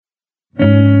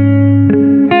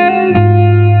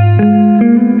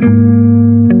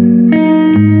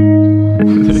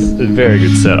Very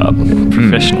good setup.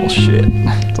 Professional shit.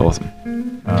 It's awesome.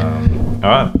 All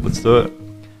right, let's do it.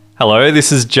 Hello,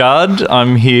 this is Judd.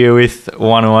 I'm here with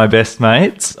one of my best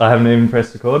mates. I haven't even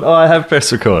pressed record. Oh, I have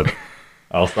pressed record.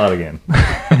 I'll start again.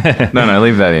 No,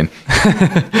 leave that in.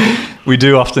 We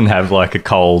do often have like a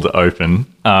cold open.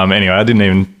 Anyway, I didn't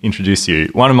even introduce you.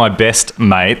 One of my best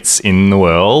mates in the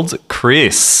world,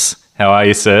 Chris. How are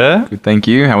you, sir? Good, thank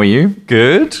you. How are you?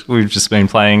 Good. We've just been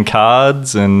playing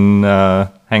cards and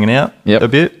hanging out a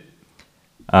bit.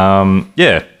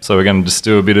 Yeah, so we're going to just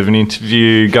do a bit of an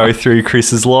interview, go through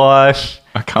Chris's life.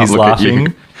 I can't He's look laughing.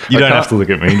 at you. You don't have to look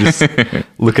at me. Just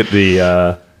look at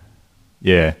the...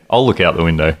 yeah, I'll look out the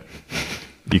window.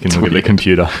 You can look at the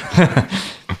computer.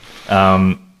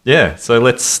 Yeah, so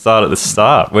let's start at the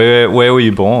start. Where were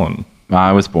you born?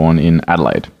 I was born in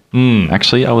Adelaide.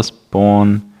 Actually, I was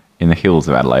born in the hills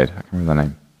of Adelaide. I can't remember the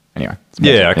name. Anyway.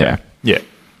 Yeah, okay. Yeah.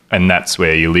 And that's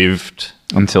where you lived?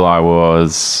 Until I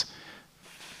was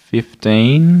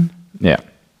 15. Yeah.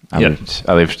 I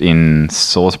lived in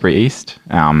Salisbury East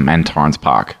and Torrens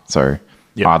Park. So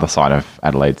either side of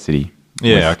Adelaide City.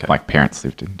 Yeah, okay. Like parents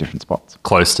lived in different spots.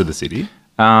 Close to the city?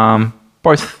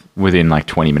 Both within like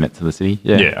 20 minutes of the city.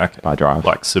 Yeah, okay. By drive.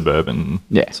 Like suburban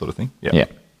sort of thing? Yeah.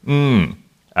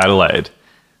 Adelaide.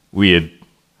 Weird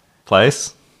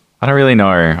place? I don't really know.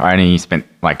 I only spent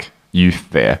like youth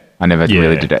there. I never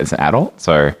really did it as an adult.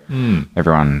 So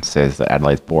everyone says that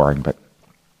Adelaide's boring, but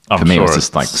for me it was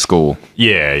just like school.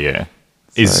 Yeah, yeah.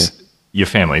 So, Is your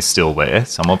family still there,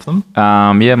 some of them?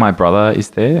 Yeah, my brother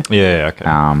is there. Yeah, okay.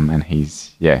 And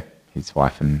his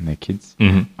wife and their kids.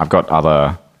 Mm-hmm. I've got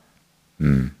other...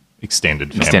 Extended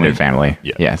family. Extended family,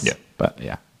 Yeah, yes. yeah. But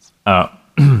yeah.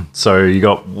 So you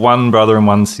got one brother and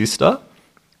one sister?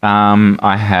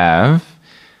 I have...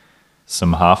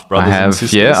 Some half brothers and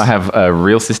sisters? Yeah, I have a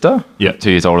real sister,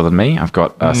 2 years older than me. I've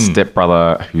got a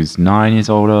stepbrother who's 9 years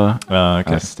older,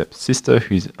 okay. a stepsister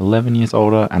who's 11 years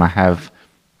older, and I have...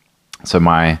 So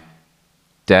my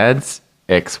dad's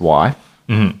ex-wife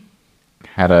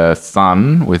had a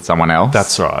son with someone else.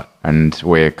 That's right. And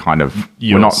we're kind of...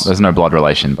 We're not... There's no blood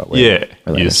relation, but we're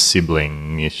related. You're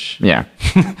sibling-ish. Yeah.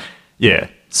 Yeah.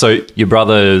 So your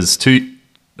brother's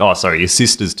your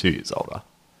sister's 2 years older.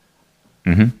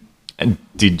 Mm-hmm. And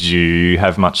did you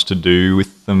have much to do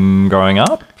with them growing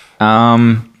up?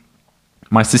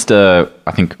 My sister,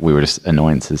 I think we were just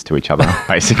annoyances to each other,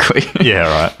 basically.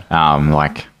 Yeah,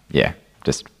 right.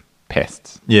 Just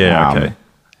pests. Yeah, okay.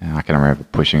 I can remember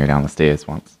pushing her down the stairs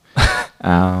once.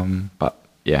 But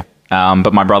yeah.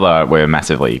 But my brother, we're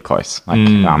massively close. Like,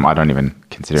 I don't even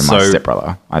consider him my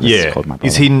stepbrother. I just called my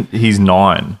brother. He's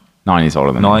 9? 9 years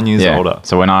older than 9 years older.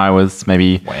 So when I was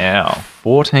maybe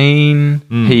 14,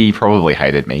 he probably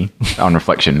hated me on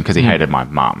reflection because he hated my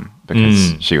mum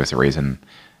because she was the reason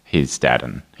his dad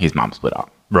and his mum split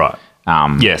up. Right.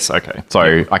 Yes, okay.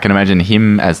 So I can imagine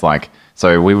him as like,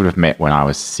 so we would have met when I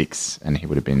was 6 and he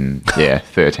would have been,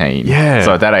 13. Yeah.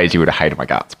 So at that age, he would have hated my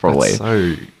guts probably.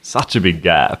 That's such a big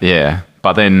gap. Yeah.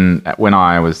 But then when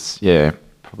I was,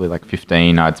 probably like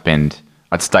 15, I'd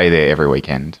stay there every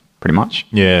weekend. Pretty much.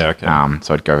 Yeah, okay.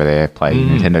 So I'd go over there, play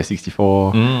Nintendo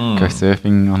 64, go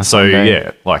surfing on a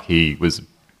Sunday. Like he was a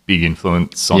big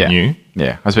influence on you.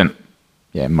 Yeah, I spent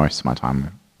most of my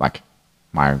time, like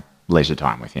my leisure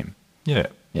time with him. Yeah.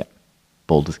 Yeah.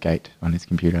 Baldur's Gate on his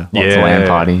computer. Lots of LAN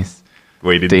parties.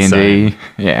 We did D&D.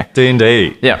 Yeah.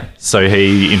 D&D. Yeah. So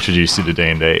he introduced you to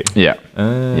D&D. Yeah.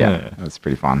 Yeah. It was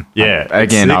pretty fun. Yeah.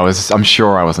 Again, I'm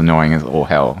sure I was annoying as all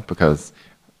hell because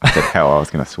I said hell, I was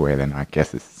going to swear then. I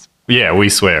guess it's... Yeah, we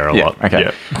swear a lot. Okay.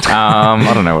 Yeah.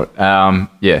 I don't know what.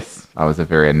 Yes, I was a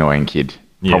very annoying kid,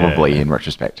 probably in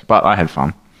retrospect, but I had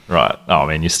fun. Right. Oh, I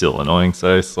mean, you're still annoying,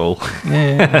 so Saul.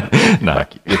 Yeah. No,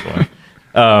 you're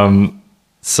fine.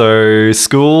 So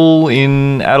school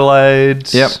in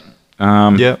Adelaide. Yep.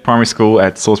 Primary school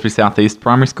at Salisbury Southeast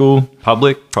Primary School.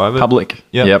 Public, private? Public.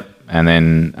 Yep. And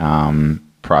then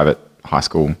private high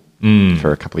school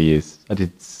for a couple of years. I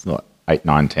did 8,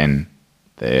 9, 10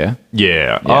 there.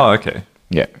 Yeah. Oh, okay.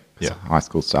 Yeah. Yeah. So high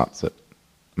school starts at...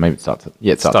 Maybe it starts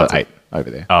at 8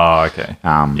 over there. Oh, okay.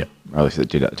 Or at least it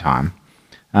did at the time.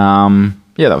 That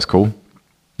was cool.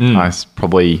 I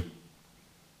probably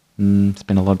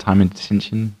spent a lot of time in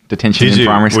detention in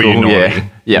primary school. Were you naughty?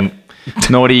 Yeah.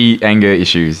 Naughty anger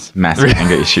issues, massive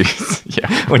anger issues.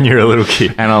 Yeah. When you were a little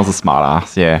kid. And I was a smart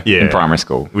ass, in primary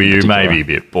school. Were you maybe a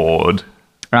bit bored?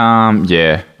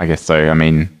 Yeah, I guess so. I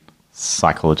mean,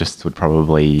 psychologists would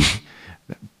probably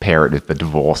pair it with the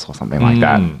divorce or something like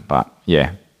that. But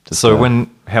yeah. So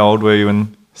how old were you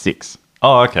when? 6.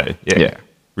 Oh, okay. Yeah.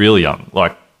 Really young.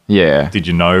 Like Yeah. Did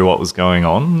you know what was going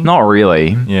on? Not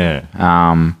really.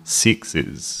 Yeah. 6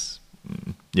 is,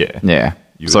 yeah. Yeah.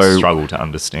 You would struggle to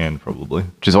understand, probably.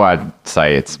 Which is why I'd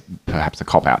say it's perhaps a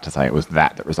cop-out to say it was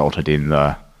that resulted in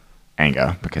the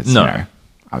anger, because, you know,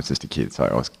 I was just a kid, so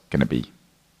I was going to be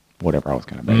whatever I was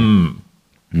going to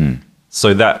be.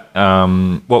 So that,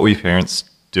 what were your parents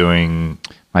doing?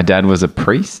 My dad was a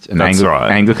priest, an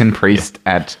Anglican priest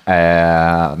at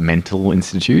a mental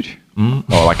institute.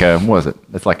 Or like a, what was it?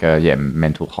 It's like a,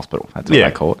 mental hospital. That's what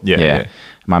they call it. Yeah.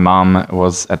 My mum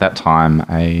was, at that time,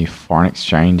 a foreign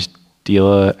exchange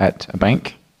dealer at a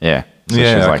bank. Yeah. So she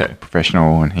was like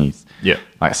professional, and he's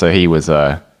like, so he was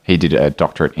he did a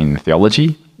doctorate in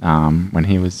theology when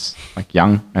he was like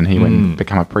young, and he went and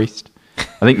become a priest.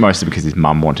 I think mostly because his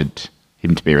mum wanted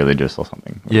him to be religious or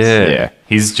something. Yeah.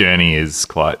 His journey is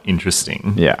quite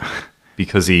interesting. Yeah.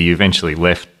 Because he eventually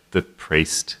left the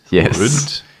priesthood.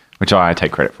 Yes. Which I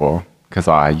take credit for, because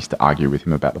I used to argue with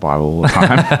him about the Bible all the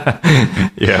time.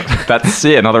 That's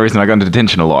another reason I got into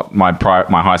detention a lot. My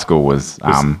high school was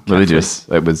religious.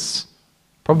 It was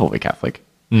probably Catholic.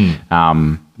 So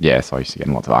I used to get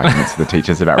in lots of arguments with the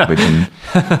teachers about religion.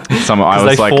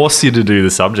 They force you to do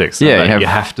the subjects. You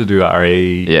have to do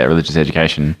RE. Yeah, religious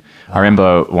education. I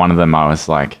remember one of them, I was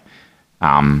like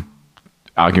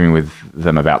arguing with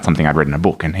them about something I'd read in a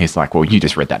book, and he's like, well, you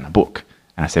just read that in a book.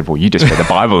 And I said, well, you just read the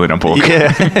Bible in a book.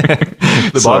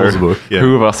 The Bible's a book. Yeah.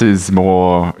 Who of us is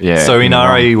more, So in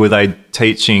RE, were they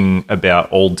teaching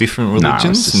about all different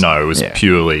religions? No, it was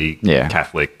purely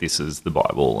Catholic. This is the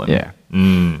Bible.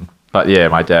 And, But yeah,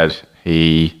 my dad,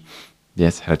 he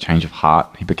had a change of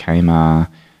heart. He became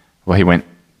he went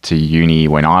to uni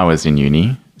when I was in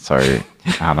uni. So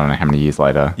I don't know how many years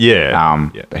later.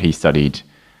 But he studied,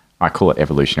 I call it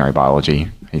evolutionary biology.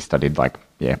 He studied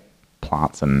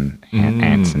plants and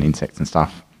ants and insects and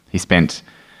stuff. He spent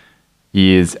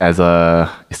years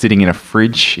sitting in a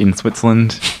fridge in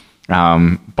Switzerland.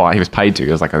 But he was paid to.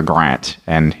 It was like a grant,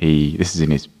 and this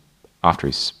is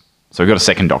so he got a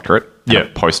second doctorate, and a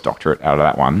postdoctorate out of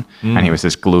that one, and he was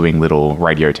just gluing little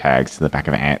radio tags to the back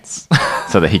of ants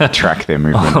so that he could track their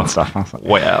movement and stuff. I was like,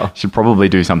 wow, should probably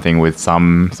do something with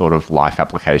some sort of life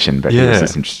application, but he was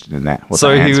just interested in that.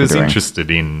 So he was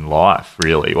interested in life,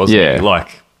 really, wasn't he?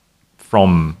 Like,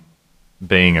 from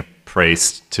being a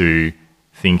priest to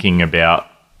thinking about,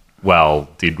 well,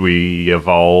 did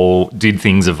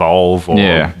things evolve, or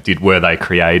were they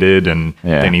created? And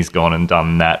then he's gone and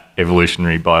done that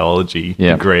evolutionary biology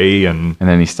degree, and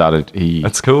then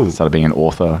that's cool. Started being an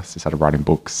author. So he started writing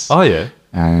books. Oh yeah,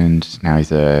 and now he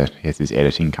has this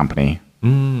editing company.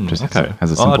 Just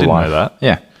has a simple I didn't life. know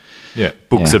that. Yeah.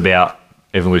 Books about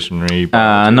evolutionary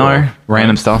biology. No,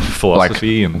 random stuff,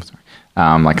 philosophy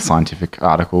like scientific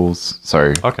articles.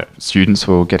 So students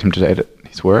will get him to edit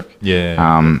his work.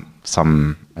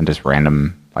 Some and just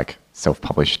random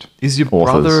self-published. Is your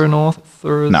authors. brother an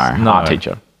author? No, art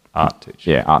teacher.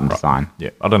 Yeah, art and design.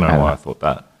 Yeah, I don't know why I thought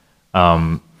that.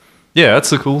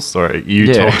 That's a cool story.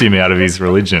 You talked him out of his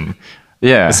religion.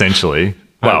 Yeah, essentially.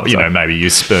 Well, maybe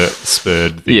you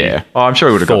spurred the. Yeah, I'm sure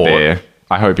he would have got there.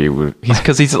 I hope he would,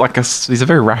 because he's a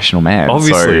very rational man.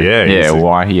 Obviously,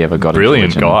 why he ever got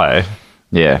brilliant guy.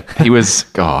 Yeah, he was.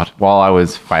 God, while I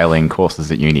was failing courses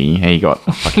at uni, he got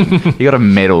a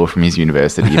medal from his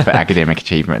university for academic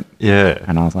achievement. Yeah,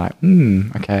 and I was like,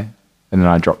 okay. And then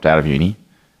I dropped out of uni.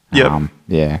 Yep.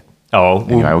 Yeah. Oh,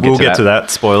 anyway, we'll get to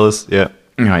that. Spoilers. Yeah.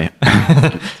 Oh yeah.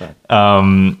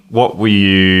 What were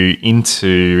you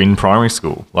into in primary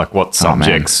school? Like, what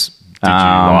subjects did you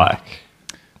like?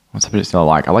 What subjects did I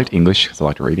like? I liked English because I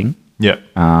liked reading. Yeah.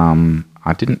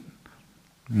 I didn't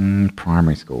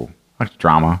primary school. I liked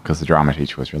drama because the drama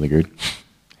teacher was really good.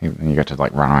 And you got to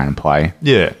run around and play.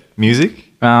 Yeah. Music?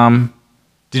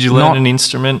 Did you learn an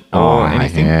instrument or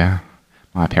anything? Yeah.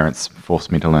 My parents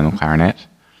forced me to learn the clarinet.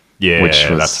 Yeah, which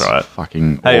was that's right.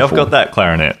 Fucking awful. Hey, I've got that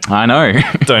clarinet. I know.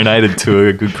 Donated to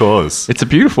a good cause. It's a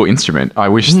beautiful instrument. I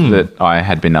wish that I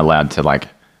had been allowed to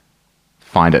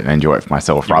find it and enjoy it for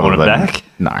myself rather than back?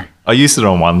 No. I used it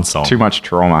on one song. Too much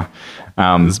trauma.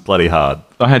 It was bloody hard.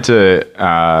 I had to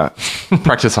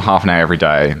practice a half an hour every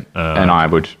day, and I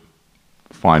would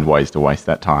find ways to waste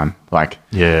that time.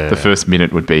 The first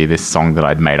minute would be this song that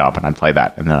I'd made up, and I'd play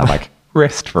that, and then I'd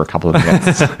rest for a couple of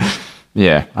minutes.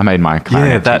 Yeah, I made my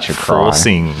clarinet teacher cry.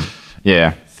 Forcing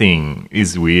thing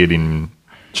is weird in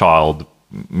child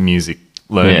music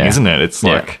learning, isn't it? It's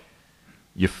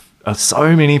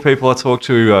so many people I talk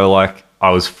to are like,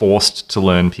 I was forced to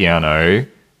learn piano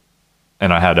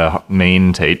and I had a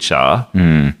mean teacher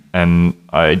and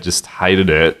I just hated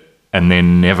it and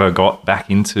then never got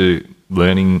back into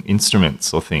learning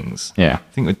instruments or things. Yeah.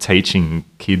 I think we're teaching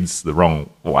kids the wrong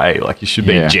way. Like you should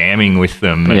be jamming with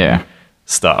them and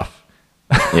stuff.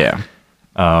 Yeah.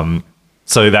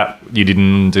 So that you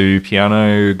didn't do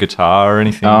piano, guitar, or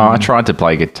anything? I tried to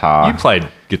play guitar. You played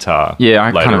guitar. Yeah,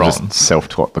 I kind of just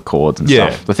self-taught the chords and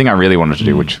stuff. The thing I really wanted to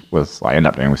do, which was I ended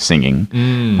up doing, was singing.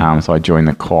 So I joined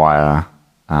the choir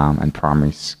in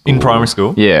primary school. In primary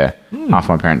school? Yeah,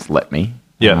 after my parents let me.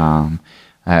 Yeah.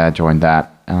 I joined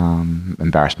that.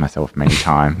 Embarrassed myself many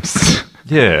times.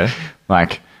 Yeah.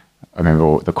 Like, I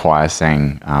remember the choir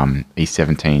sang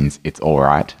E17's It's All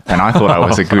Right, and I thought I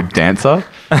was a good dancer.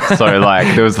 So,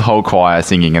 like, there was the whole choir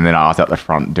singing, and then I was at the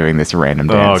front doing this random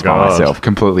dance by myself,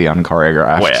 completely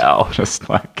unchoreographed. Wow. Just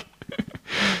like,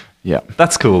 yeah.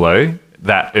 That's cool, though.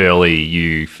 That early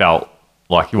you felt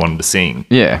like you wanted to sing.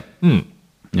 Yeah. Yeah,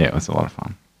 it was a lot of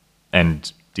fun. And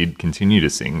did continue to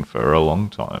sing for a long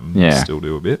time. Yeah. Still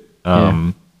do a bit.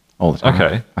 All the time.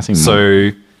 Okay. I sing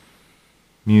so...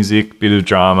 Music, bit of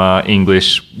drama,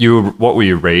 English. What were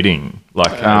you reading?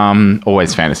 Like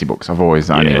always fantasy books. I've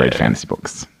always only read fantasy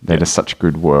books. They're just such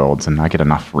good worlds, and I get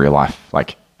enough real life,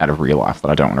 like out of real life, that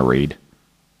I don't want to read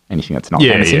anything that's not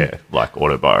fantasy. Yeah, like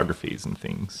autobiographies and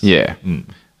things. Yeah.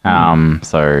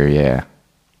 So yeah,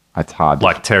 it's hard.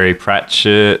 Like Terry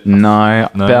Pratchett. No.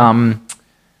 But,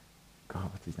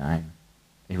 God, what's his name?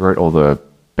 He wrote all the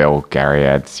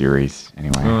Belgariad series.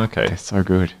 Anyway, okay, they're so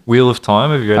good. Wheel of Time.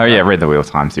 Have you read? Yeah, I read the Wheel of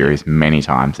Time series many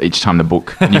times. Each time the new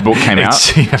book came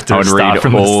out, you have to I would read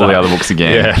all the other books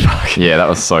again. Yeah, that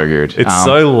was so good. It's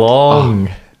so long.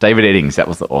 David Eddings, that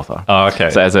was the author. Oh, okay.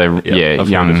 So as a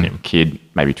young kid,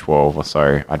 maybe 12 or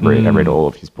so, I read all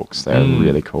of his books. They're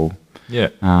really cool. Yeah.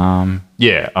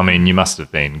 Yeah. I mean, you must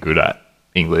have been good at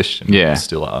English, and you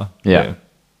still are. Yeah.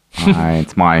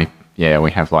 It's my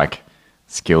we have like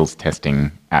skills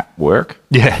testing at work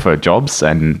for jobs,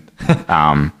 and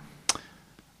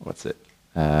what's it?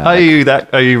 Are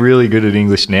you really good at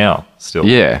English now still?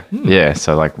 Yeah.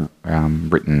 So like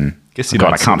written.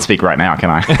 I can't speak right now, can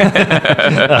I?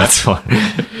 That's fine.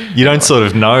 You don't sort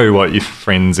of know what your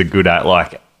friends are good at,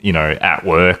 like, you know, at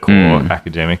work or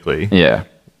academically. Yeah.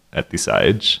 At this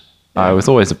age. I was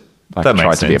always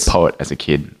tried to be a poet as a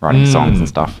kid, writing songs and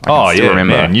stuff. I can still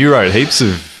remember. Man, you wrote heaps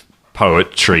of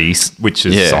poetry, which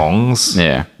is songs.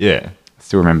 Yeah. Yeah. I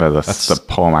still remember the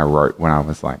poem I wrote when I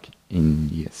was like in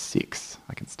year 6.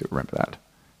 I can still remember that.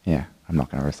 Yeah. I'm not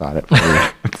going to recite it for you.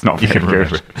 It's not very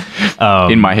good.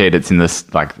 In my head, it's in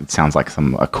this, like, it sounds like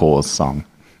a Cause song.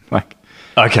 Like,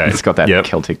 okay. It's got that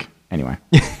Celtic. Anyway.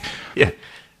 Yeah.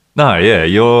 No, yeah.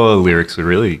 Your lyrics were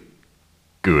really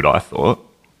good, I thought.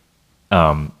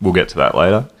 We'll get to that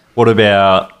later. What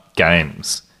about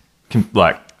games?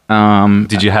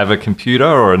 Did you have a computer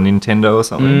or a Nintendo or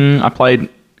something? I played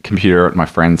computer at my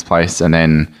friend's place, and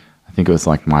then I think it was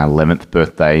like my 11th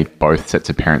birthday, both sets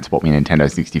of parents bought me a Nintendo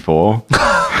 64.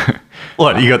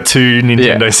 What, you got 2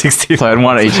 Nintendo 64s? So I had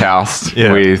one at each house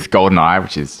with GoldenEye,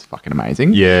 which is fucking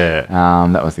amazing. Yeah.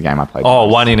 That was the game I played. Oh,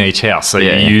 one in each house. So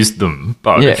you used them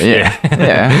both. Yeah.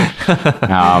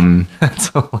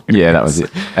 That's all. Yeah, that was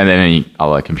it. And then any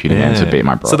other computer games would be at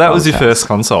my brother. So that was your first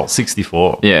console,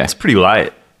 64. Yeah. It's pretty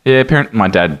late. Yeah, my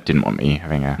dad didn't want me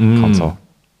having a console.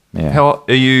 Yeah. How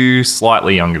are you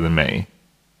slightly younger than me?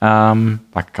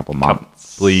 Like a couple of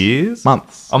months. Couple of years?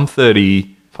 Months. I'm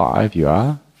 35. You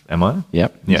are? Am I?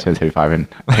 Yep. You turned 35 in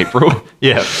April.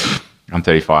 Yeah. I'm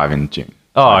 35 in June.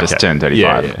 So I just turned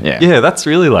 35. Yeah, that's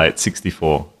really late,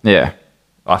 64. Yeah.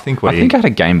 I think I had a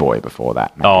Game Boy before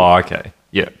that. Maybe. Oh, okay.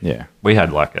 Yeah. Yeah. We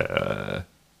had like a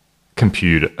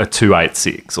computer, a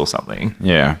 286 or something.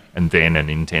 Yeah. And then a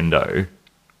Nintendo,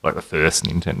 like the first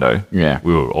Nintendo. Yeah.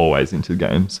 We were always into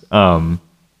games.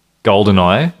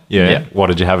 GoldenEye. Yeah. What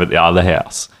did you have at the other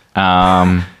house?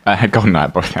 I had GoldenEye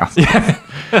at both houses.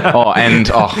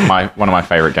 One of my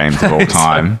favorite games of all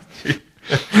time. You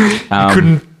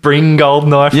couldn't bring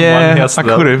GoldenEye from one house to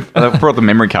the other? I could have. I brought the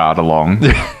memory card along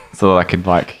so that I could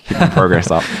like keep the progress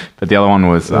up. But the other one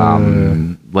was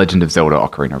Legend of Zelda: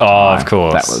 Ocarina of Time. Oh, of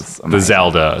course. That was amazing. The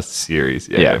Zelda series.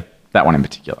 Yeah. That one in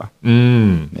particular.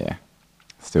 Yeah.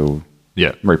 Still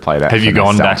replay that. Have you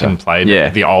gone back and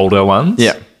played the older ones?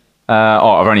 Yeah.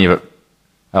 I've only ever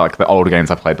like the older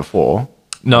games I played before.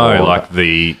 No, like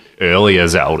the earlier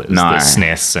Zeldas, the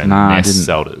SNES and NES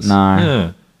Zeldas.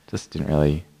 No, just didn't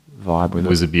really vibe with it. It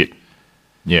was a bit,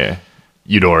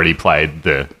 you'd already played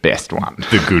the best one,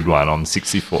 the good one on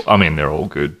 64. I mean, they're all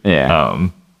good. Yeah.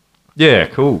 Yeah,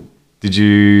 cool. Did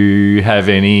you have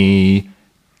any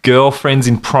girlfriends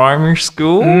in primary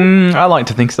school? I like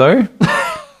to think so.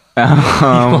 You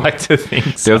like to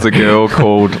think so. There was a girl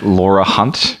called Laura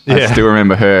Hunt. Yeah. I still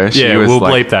remember her. She was we'll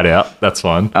bleep that out. That's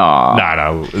fine. Oh.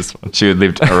 No, it's fine. She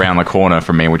lived around the corner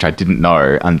from me, which I didn't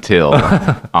know until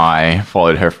I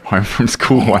followed her home from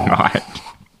school one night.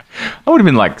 I would have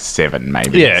been like 7,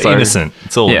 maybe. Yeah, so, innocent.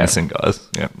 It's all innocent, guys.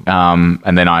 Yeah.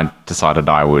 And then I decided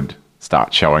I would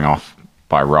start showing off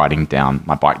by riding down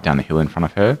my bike down the hill in front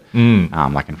of her,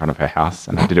 like in front of her house.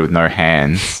 And I did it with no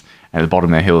hands. And at the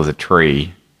bottom of the hill is a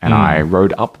tree. And I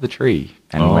rode up the tree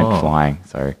and went flying.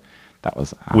 So that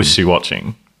was... was she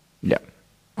watching? Yeah.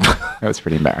 That was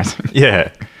pretty embarrassing.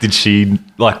 Yeah. Did she...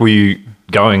 Like, were you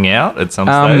going out at some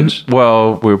stage?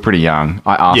 Well, we were pretty young.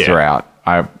 I asked her out.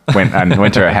 I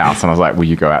went to her house and I was like, will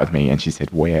you go out with me? And she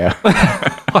said, where?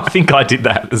 I think I did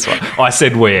that as well. I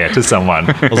said where to someone.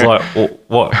 I was like, well,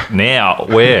 what? Now?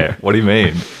 Where? What do you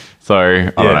mean? So,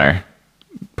 I don't know.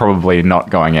 Probably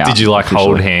not going out. Did you like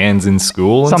hold hands in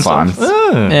school and sometimes?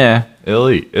 Stuff? Yeah.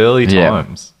 Early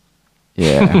times.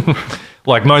 Yeah.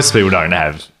 Like most people don't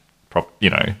have, you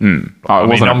know. Oh, it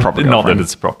wasn't a proper girlfriend. Not that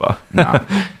it's proper. No.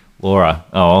 Laura.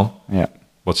 Oh. Yeah.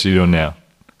 What's she doing now?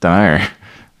 Don't know.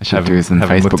 I should do some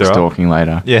Facebook stalking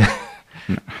later. Yeah.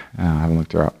 I haven't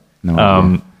looked her up. No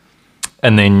idea.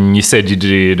 And then you said you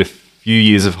did a few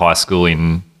years of high school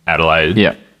in Adelaide.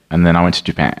 Yeah. And then I went to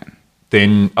Japan.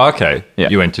 Then,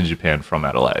 you went to Japan from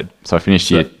Adelaide. So I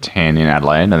finished year 10 in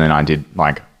Adelaide, and then I did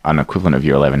like an equivalent of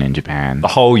year 11 in Japan. The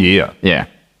whole year? Yeah.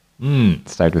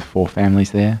 Stayed with 4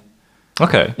 families there.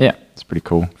 Okay. Yeah, it's pretty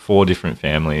cool. 4 different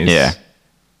families. Yeah.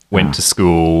 Went to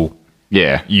school.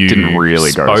 Yeah. You didn't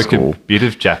really go to school. Spoke a bit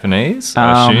of Japanese,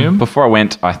 I assume? Before I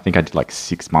went, I think I did like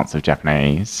 6 months of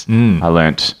Japanese. I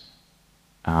learnt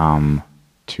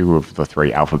 2 of the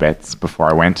 3 alphabets before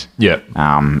I went. Yeah.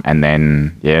 And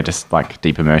then, just like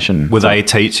deep immersion. Were they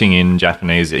teaching in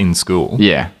Japanese in school?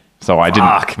 Yeah. So I didn't...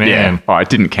 Fuck, man. Yeah, I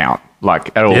didn't count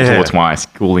like at all towards my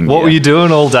schooling What were you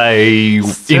doing all day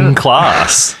in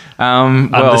class?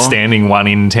 Understanding 1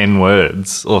 in 10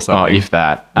 words or something? Oh, if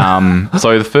that.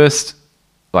 So the first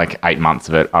like 8 months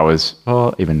of it, I was,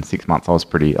 even 6 months, I was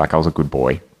pretty, like I was a good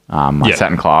boy. I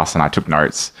sat in class and I took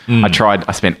notes.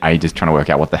 I spent ages trying to work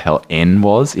out what the hell N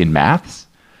was in maths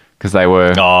because they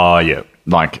were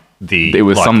like it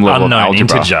was like some level of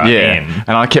algebra. Integer N.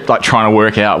 And I kept like trying to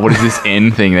work out what is this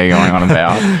N thing they're going on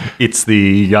about. It's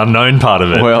the unknown part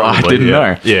of it. Well, probably. I didn't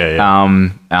know.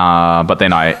 Yeah. But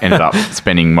then I ended up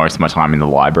spending most of my time in the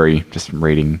library just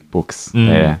reading books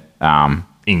there.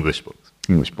 English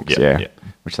books. Yeah.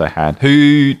 Which they had.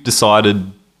 Who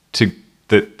decided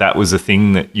that was a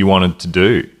thing that you wanted to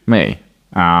do? Me.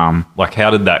 Like, how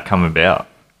did that come about?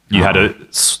 You had a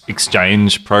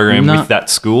exchange program with that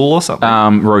school or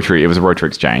something? Rotary. It was a Rotary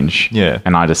exchange. Yeah.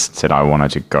 And I just said I wanted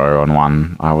to go on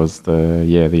one. I was the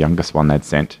youngest one they'd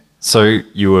sent. So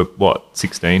you were, what,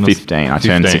 16? 15. I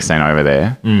turned 16 over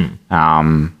there.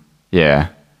 Yeah.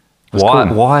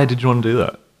 Why did you want to do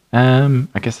that?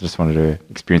 I guess I just wanted to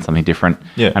experience something different.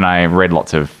 Yeah. And I read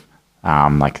lots of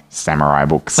like samurai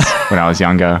books when I was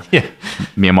younger. Yeah.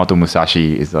 Miyamoto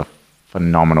Musashi is a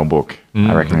phenomenal book.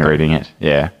 I recommend reading it.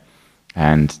 Yeah.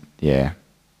 And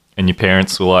And your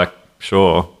parents were like,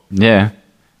 sure. Yeah.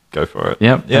 Go for it.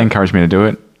 Yep. They encouraged me to do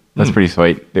it. That's pretty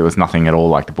sweet. There was nothing at all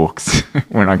like the books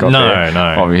when I got there.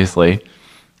 No. Obviously.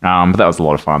 But that was a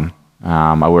lot of fun.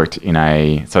 I worked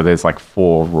so there's like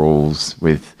 4 rules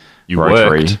with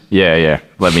Rotary. Worked? Yeah.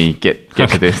 Let me get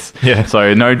to this. Yeah.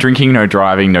 So no drinking, no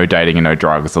driving, no dating, and no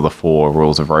drugs are the 4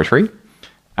 rules of Rotary.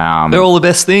 They're all the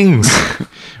best things.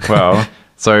 Well,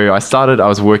 so I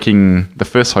was working, the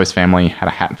first host family had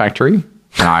a hat factory,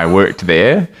 and I worked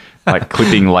there, like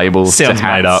clipping labels Sounds to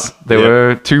hats. made up. There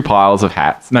were 2 piles of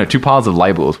hats. No, 2 piles of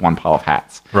labels, 1 pile of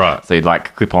hats. Right. So you'd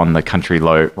like clip on the country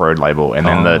road label and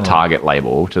then the Target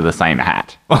label to the same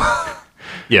hat.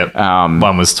 Yep.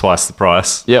 One was twice the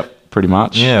price. Yep, pretty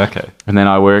much. Yeah, okay. And then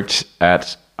I worked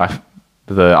at...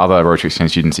 the other Rotary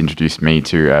Exchange students introduced me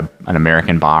to an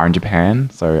American bar in Japan.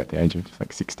 So at the age of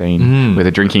like 16, where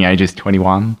the drinking age is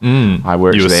 21, I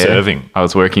worked there. You were serving. I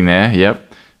was working there,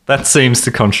 yep. That seems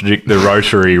to contradict the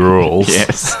Rotary rules.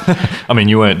 Yes. I mean,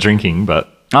 you weren't drinking,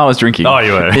 but... I was drinking. Oh,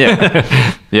 you were?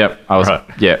 Yeah. Yep. I was, right.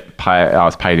 I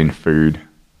was paid in food.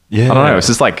 Yeah. I don't know. It was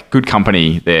just like good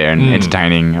company there and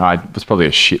entertaining. I was probably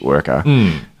a shit worker.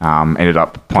 Ended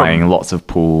up playing lots of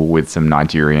pool with some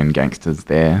Nigerian gangsters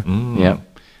there. Yep.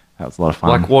 That was a lot of fun.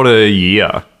 Like, what a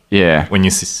year. Yeah. When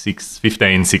you're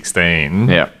 15, 16.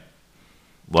 Yeah.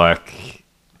 Like,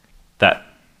 that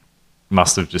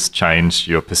must have just changed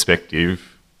your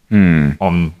perspective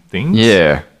on things.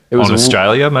 Yeah. It was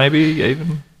Australia, maybe,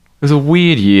 even? It was a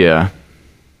weird year.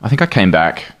 I think I came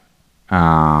back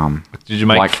Did you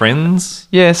make friends?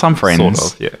 Yeah, some friends.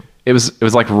 Sort of, yeah. It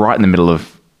was like right in the middle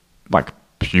of like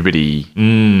puberty,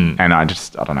 and I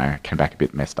don't know, came back a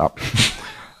bit messed up.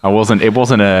 It was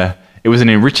an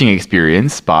enriching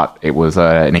experience, but it was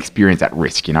an experience at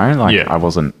risk, you know? Like I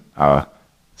wasn't a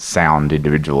sound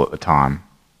individual at the time.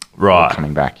 Right.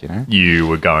 Coming back, you know? You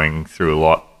were going through a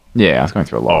lot. Yeah, I was going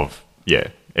through a lot.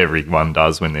 Everyone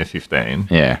does when they're 15.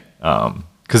 Yeah.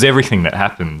 Because everything that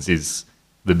happens is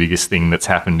the biggest thing that's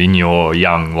happened in your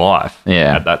young life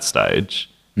at that stage.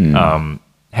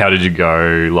 How did you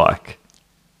go, like,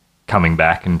 coming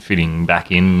back and fitting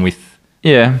back in with...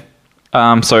 Yeah.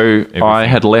 So everything? I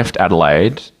had left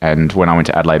Adelaide, and when I went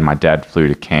to Adelaide, my dad flew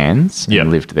to Cairns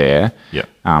and lived there. Yeah.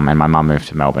 And my mum moved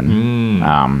to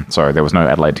Melbourne. So there was no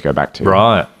Adelaide to go back to.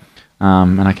 Right.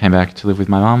 And I came back to live with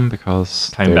my mum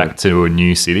because... Came back to a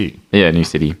new city. Yeah, new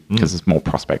city, because there's more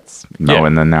prospects in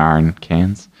Melbourne than there are in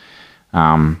Cairns.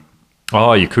 You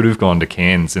could have gone to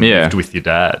Cairns and lived with your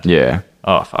dad. Yeah.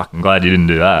 Oh, fuck, I'm glad you didn't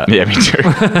do that. Yeah, me too.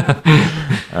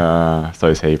 So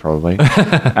is he, probably.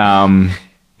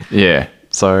 Yeah.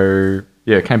 So,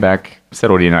 came back,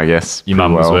 settled in, I guess. Your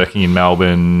mum was working in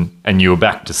Melbourne and you were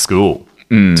back to school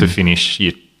to finish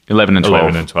your 11 and 12.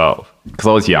 11 and 12. Because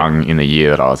I was young in the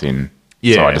year that I was in.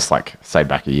 Yeah. So I just stayed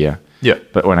back a year. Yeah.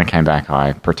 But when I came back,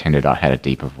 I pretended I had a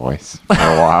deeper voice for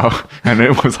a while. And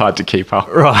it was hard to keep up.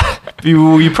 Right.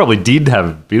 You probably did have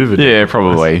a bit of a Yeah,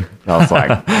 probably. I was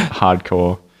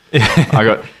hardcore. I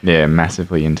got,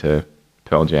 massively into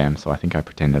Pearl Jam. So I think I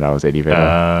pretended I was Eddie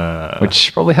Vedder.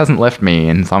 Which probably hasn't left me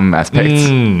in some aspects.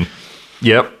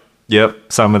 Yep.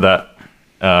 Some of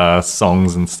that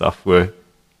songs and stuff were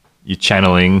you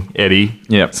channeling Eddie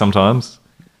sometimes.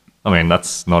 I mean,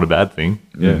 that's not a bad thing.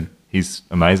 Yeah. He's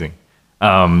amazing.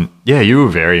 You were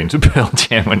very into Pearl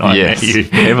Jam when I met you.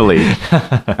 Heavily.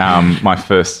 My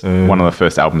first, one of the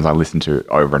first albums I listened to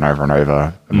over and over and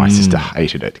over, and my sister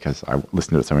hated it because I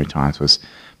listened to it so many times, was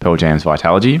Pearl Jam's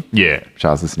Vitalogy. Yeah. Which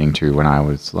I was listening to when I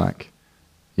was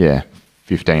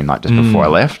 15, just before I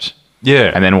left.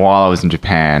 Yeah. And then while I was in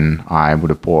Japan, I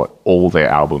would have bought all their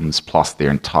albums plus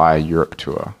their entire Europe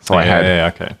tour. So I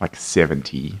had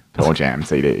 70 Pearl Jam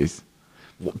CDs.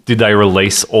 Did they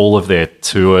release all of their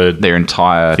tour? Their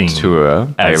entire tour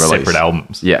as separate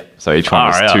albums? Yeah. So each one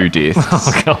was 2 discs.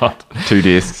 Oh, God. 2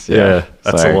 discs. Yeah,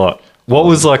 that's a lot. What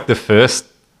was the first...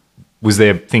 Was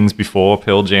there things before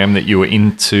Pearl Jam that you were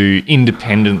into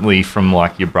independently from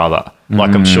your brother?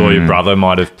 I'm sure your brother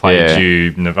might have played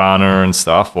you Nirvana and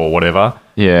stuff or whatever.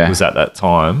 Yeah. Was at that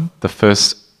time. The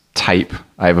first tape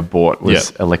I ever bought was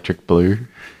Electric Blue.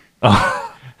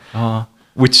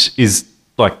 Which is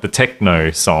the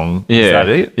techno song. Yeah. Is that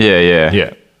it?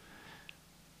 Yeah.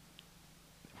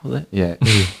 Yeah.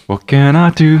 What can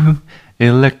I do?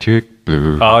 Electric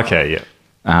Blue. Oh, okay, yeah.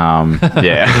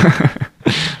 Yeah.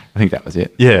 I think that was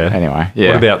it. Yeah. Anyway, yeah.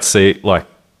 What about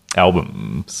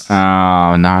albums? No,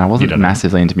 I wasn't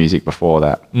massively into music before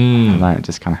that. I don't know, it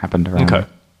just kind of happened around. Okay.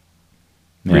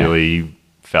 Yeah. Really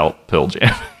felt Pearl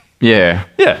Jam. Yeah.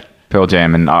 Yeah. Pearl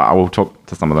Jam, and I will talk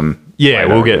to some of them. Yeah,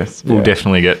 later, we'll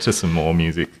definitely get to some more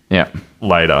music. Yeah.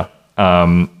 Later.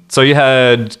 So you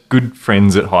had good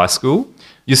friends at high school.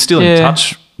 You're still in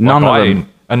touch. None of them.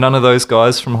 And none of those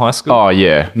guys from high school. Oh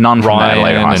yeah, none from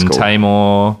Adelaide High School. Ryan and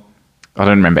Tamor. I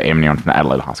don't remember anyone from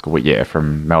Adelaide High School, but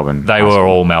from Melbourne. They were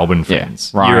all Melbourne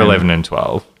friends. Yeah, Year 11 and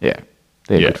 12. Yeah,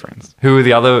 they're good friends. Who were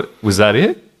the other? Was that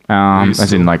it?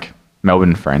 As in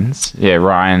Melbourne friends. Yeah,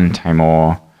 Ryan,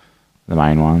 Tamor, the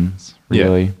main ones.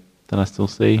 Really, that I still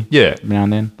see. Yeah, every now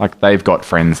and then. They've got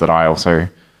friends that I also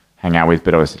hang out with,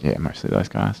 but it was mostly those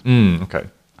guys. Okay.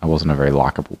 I wasn't a very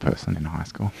likable person in high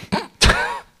school.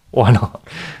 Why not?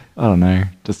 I don't know.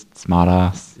 Just smart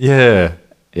ass. Yeah.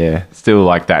 Yeah. Still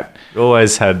like that.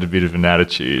 Always had a bit of an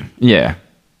attitude. Yeah.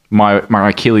 My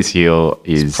Achilles heel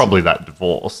is... It's probably that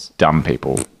divorce. Dumb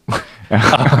people.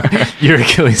 Your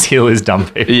Achilles heel is dumb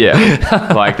people. Yeah.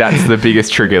 That's the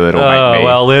biggest trigger that'll make me...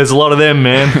 well, there's a lot of them,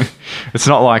 man. It's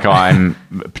not like I'm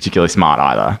particularly smart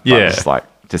either. Yeah. But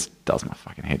just does my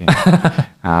fucking head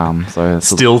in. So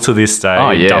still to this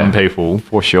day, dumb people.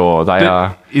 For sure. They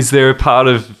are... Is there a part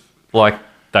of,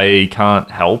 they can't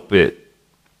help it?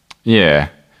 Yeah.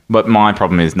 But my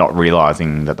problem is not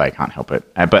realising that they can't help it.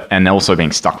 And also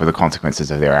being stuck with the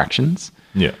consequences of their actions.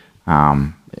 Yeah.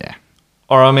 Yeah.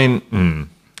 Or, I mean,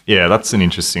 that's an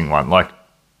interesting one.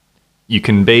 You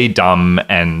can be dumb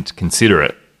and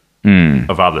considerate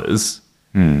of others.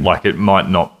 It might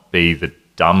not be the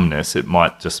dumbness, it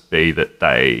might just be that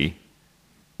they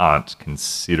aren't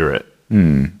considerate.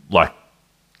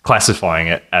 Classifying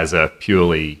it as a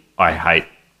purely I hate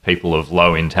people of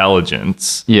low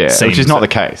intelligence. Yeah, which is not the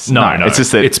case. No. It's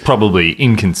just that it's probably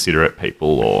inconsiderate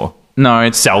people or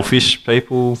it's selfish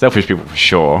people. Selfish people for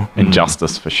sure.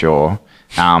 Injustice for sure.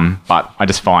 But I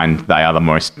just find they are the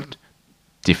most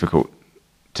difficult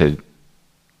to,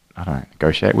 I don't know,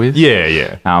 negotiate with.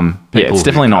 Yeah. It's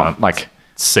definitely not like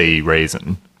see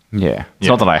reason. Yeah. It's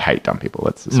not that I hate dumb people.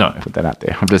 Let's just put that out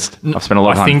there. I've spent a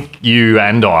lot of time. I think you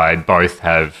and I both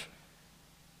have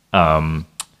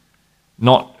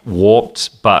not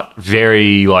warped, but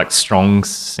very like strong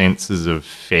senses of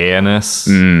fairness.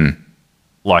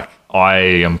 Like I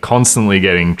am constantly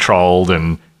getting trolled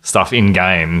and stuff in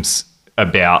games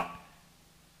about,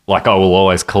 like, I will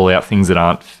always call out things that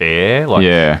aren't fair. Like,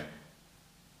 yeah.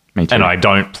 Me too. And I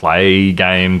don't play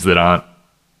games that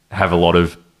have a lot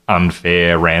of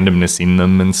unfair randomness in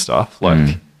them and stuff.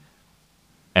 Like,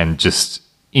 and just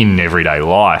in everyday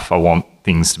life, I want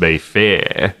things to be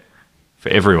fair for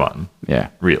everyone. Yeah.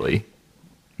 Really.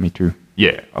 Me too.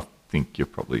 Yeah, I think you're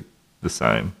probably the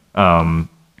same.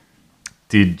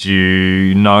 Did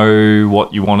you know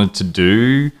what you wanted to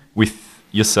do with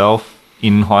yourself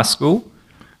in high school?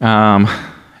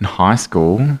 In high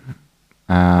school,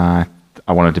 I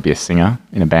wanted to be a singer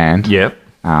in a band. Yep.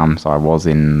 So I was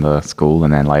in the school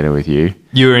and then later with you.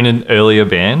 You were in an earlier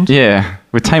band? Yeah,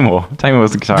 with Tamor. Tamor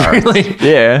was the guitarist. Really?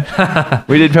 Yeah.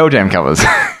 We did Pearl Jam covers.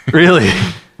 Really?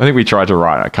 I think we tried to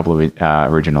write a couple of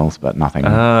originals, but nothing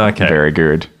very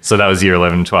good. So that was year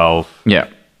 11, 12? Yeah.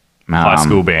 High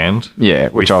school band? Yeah,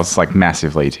 which I was like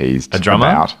massively teased a drummer?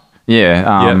 about.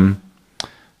 Yeah.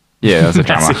 Yeah, that's a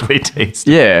drummer. Massively teased.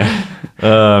 Yeah.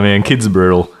 Oh, man, kids are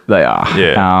brutal. They are.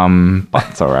 Yeah.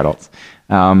 But so are adults.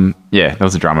 Yeah, there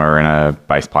was a drummer and a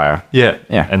bass player. Yeah.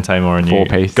 Yeah. And Tamor and you.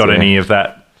 4-piece. Got any of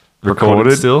that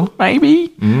recorded still?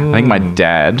 Maybe. I think my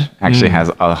dad actually has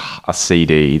a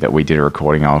CD that we did a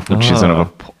recording of, which is an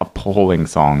appalling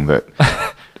song that...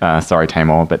 sorry,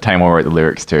 Tamor, but Tamor wrote the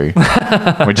lyrics too,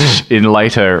 which in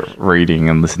later reading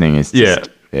and listening is just...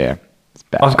 Yeah. It's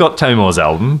bad. I've got Tamor's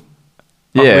album.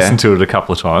 I've listened to it a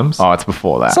couple of times. Oh, it's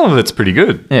before that. Some of it's pretty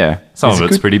good. Yeah. Some of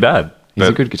it's pretty bad. He's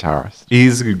a good guitarist. He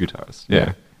is a good guitarist.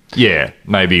 Yeah. Yeah.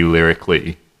 Maybe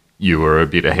lyrically you were a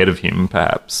bit ahead of him,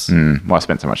 perhaps. Well, I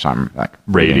spent so much time like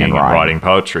reading and writing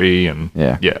poetry and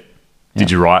yeah.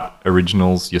 Did you write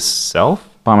originals yourself?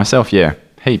 By myself, yeah.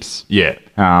 Heaps. Yeah.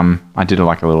 I did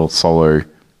like a little solo,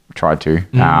 tried to,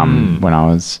 when I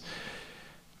was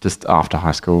just after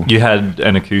high school. You had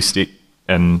an acoustic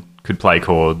and could play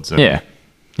chords. And Yeah.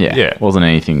 It wasn't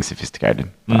anything sophisticated.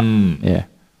 But yeah.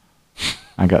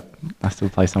 I still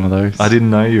play some of those. I didn't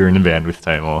know you were in a band with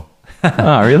Tamor.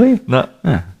 Oh, really? No.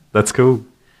 Yeah. That's cool.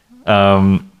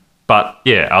 But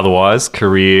yeah, otherwise,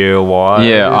 career-wise?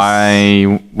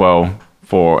 Yeah,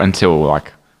 for until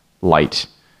like late,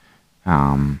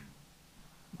 I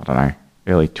don't know,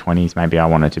 early 20s maybe, I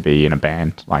wanted to be in a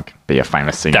band, like be a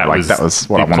famous singer. That was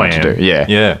what I wanted to do. Yeah.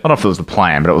 I don't know if it was the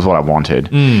plan, but it was what I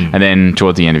wanted. And then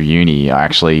towards the end of uni, I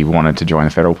actually wanted to join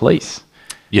the Federal Police.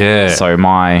 Yeah. So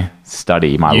my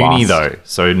uni though,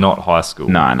 so not high school.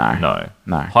 No.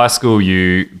 High school,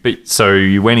 so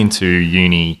you went into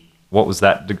uni. What was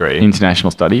that degree?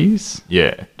 International Studies.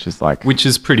 Yeah. Which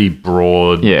is pretty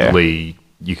broadly.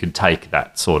 You could take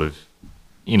that sort of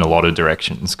in a lot of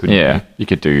directions, couldn't you? Yeah, you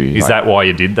could do. Is that why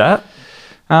you did that?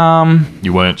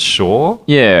 You weren't sure?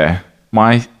 Yeah.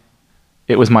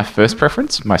 It was my first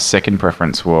preference. My second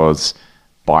preference was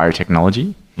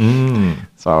biotechnology.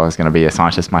 So I was going to be a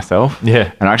scientist myself.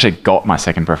 Yeah. And I actually got my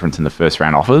second preference in the first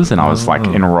round offers, and I was like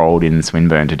enrolled in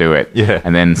Swinburne to do it. Yeah.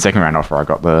 And then second round offer, I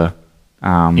got the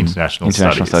International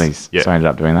Studies. Yeah. So I ended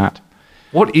up doing that.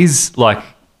 What is like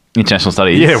International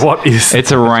Studies? Yeah, what is?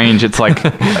 It's a range. It's like,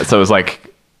 so it was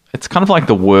like, it's kind of like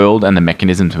the world and the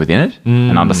mechanisms within it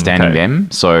and understanding them.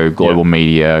 So global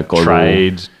media, global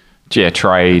trade. Yeah,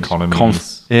 trade,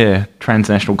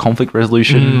 transnational conflict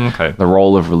resolution, the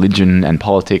role of religion and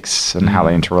politics and how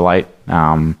they interrelate,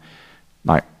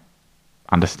 like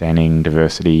understanding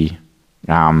diversity.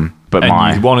 But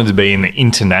you wanted to be in the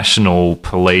international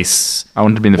police. I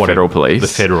wanted to be in the Federal Police. The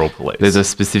Federal Police. There's a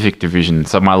specific division.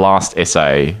 So my last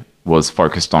essay was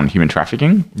focused on human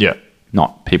trafficking. Yeah.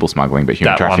 Not people smuggling, but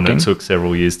human trafficking. That one that took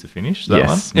several years to finish,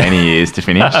 many years to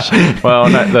finish. Well,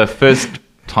 no, the first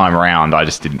time around, I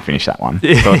just didn't finish that one.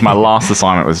 So my last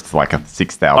assignment was like a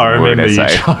 6,000 word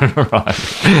essay.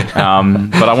 But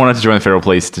I wanted to join the Federal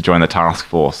Police to join the task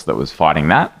force that was fighting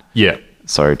that. Yeah.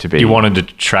 So to be... You wanted to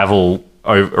travel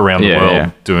around the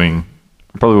world doing...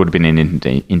 Probably would have been in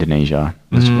Indonesia.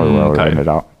 That's probably where I would have ended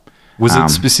up. Was it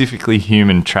specifically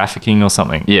human trafficking or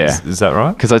something? Yeah. Is that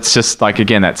right? Because it's just like,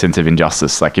 again, that sense of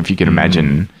injustice. Like if you can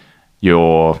imagine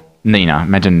you're Nina.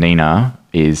 Imagine Nina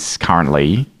is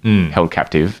currently held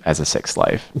captive as a sex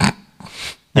slave.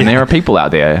 And there are people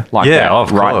out there like that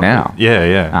right now. Yeah,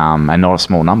 yeah. And not a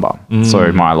small number.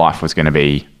 So my life was going to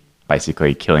be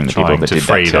basically killing the people that did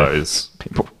that to those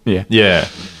people. Yeah. Yeah.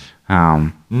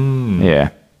 Yeah.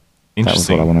 That was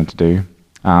what I wanted to do.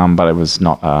 But it was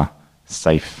not a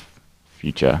safe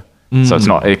future. So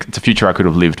it's a future I could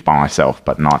have lived by myself,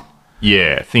 but not.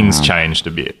 Yeah, things changed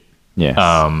a bit. Yes.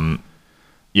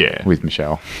 Yeah. With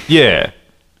Michelle. Yeah.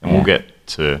 And we'll get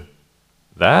to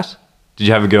that. Did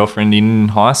you have a girlfriend in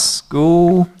high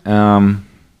school? Did I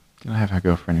have a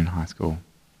girlfriend in high school?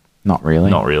 Not really.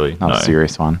 Not really. Not a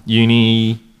serious one.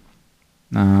 Uni?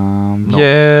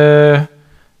 Yeah.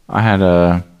 I had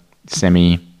a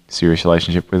semi-serious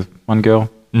relationship with one girl.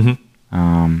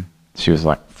 Mm-hmm. She was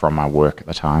like from my work at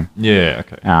the time. Yeah,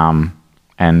 okay.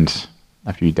 And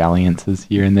a few dalliances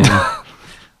here and there.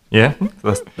 Yeah,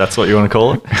 that's what you want to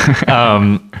call it.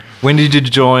 When did you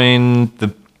join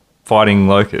the Fighting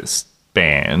Locust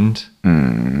band?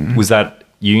 Was that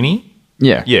uni?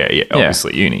 Yeah. Yeah,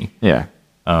 obviously uni. Yeah.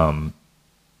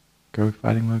 Go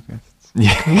Fighting Locusts.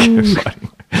 Yeah, go Fighting.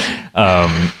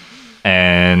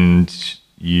 And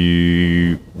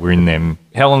you were in them.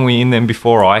 How long were you in them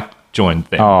before I joined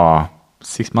them? Oh,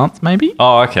 6 months maybe?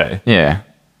 Oh, okay. Yeah.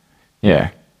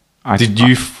 Yeah. Did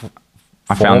you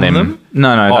I found them?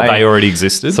 No. Oh, they already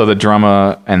existed? So the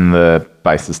drummer and the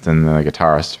bassist and the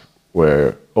guitarist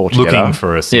were all together. Looking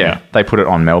for a singer. Yeah. They put it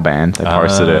on Melband. They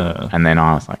posted it. And then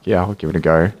I was like, yeah, I'll give it a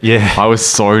go. Yeah. I was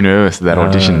so nervous at that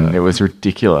audition. It was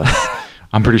ridiculous.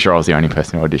 I'm pretty sure I was the only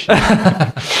person who auditioned.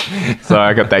 So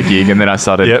I got that gig and then I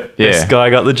started this guy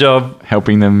got the job.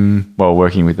 Helping them,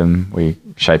 working with them. We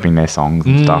shaping their songs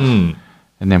and stuff.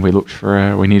 And then we looked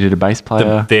we needed a bass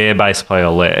player. Their bass player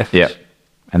left. Yep.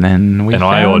 And then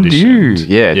I auditioned. You.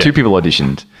 Yeah, 2 people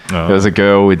auditioned. Oh. There was a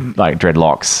girl with like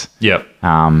dreadlocks. Yep. Who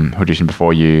auditioned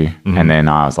before you. And then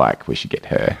I was like, we should get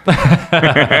her.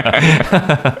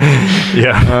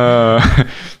 Yeah.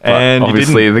 And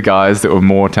obviously the guys that were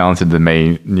more talented than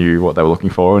me knew what they were looking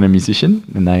for in a musician.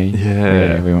 And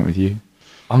we went with you.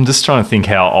 I'm just trying to think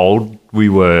how old we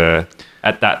were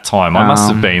at that time. I must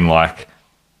have been like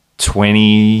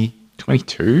 20...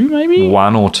 22 maybe?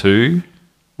 1 or 2.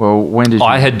 Well, when did you...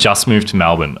 I had just moved to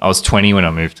Melbourne. I was 20 when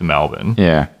I moved to Melbourne.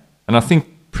 Yeah. And I think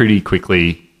pretty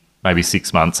quickly, maybe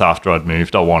 6 months after I'd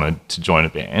moved, I wanted to join a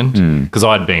band because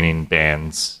I'd been in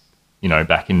bands,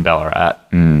 back in Ballarat.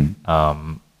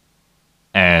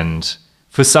 And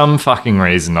for some fucking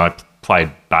reason, I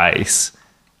played bass.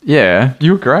 Yeah,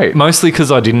 you were great. Mostly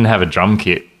because I didn't have a drum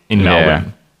kit in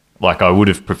Melbourne. Like, I would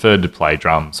have preferred to play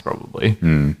drums probably.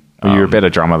 Well, you're a better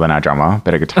drummer than our drummer,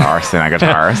 better guitarist than our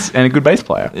guitarist, and a good bass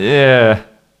player. Yeah.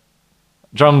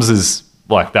 Drums is,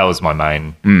 that was my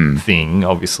main thing,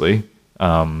 obviously.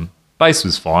 Bass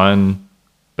was fine,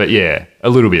 but yeah, a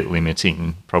little bit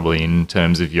limiting probably in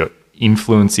terms of your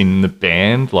influence in the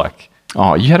band,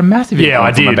 Oh, you had a massive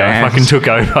influence I did. on the band. I fucking took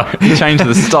over. You changed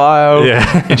the style,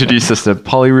 introduced us to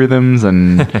polyrhythms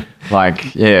and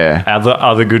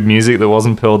Other good music that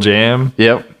wasn't Pearl Jam.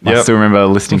 Yep. I still remember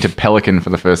listening to Pelican for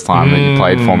the first time that you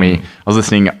played for me. I was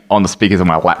listening on the speakers on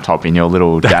my laptop in your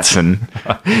little Datsun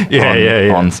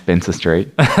on Spencer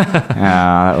Street.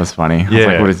 That was funny. I was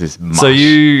like, what is this mush? So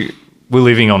you were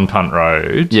living on Punt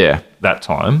Road that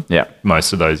time? Yeah.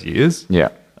 Most of those years? Yeah.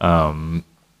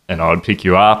 And I would pick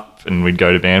you up and we'd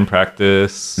go to band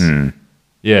practice.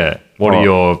 Yeah. What are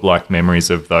your memories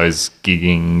of those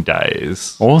gigging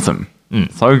days? Awesome.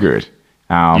 So good.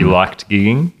 You liked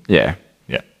gigging? Yeah.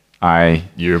 Yeah.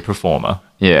 You're a performer.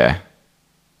 Yeah.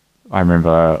 I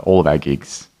remember all of our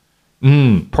gigs.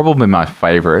 Probably my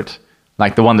favourite,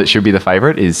 the one that should be the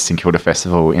favourite is St Kilda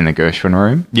Festival in the Gershwin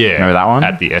Room. Yeah. Remember that one?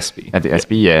 At the Espy. At the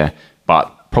Espy, yeah.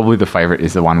 But probably the favourite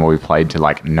is the one where we played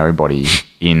to nobody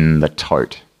in the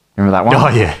tote. Remember that one? Oh,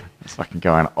 yeah. It's fucking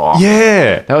going off.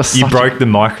 Yeah. That was you broke the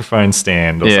microphone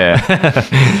stand or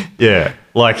something. Yeah.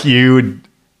 You would,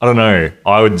 I don't know,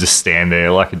 I would just stand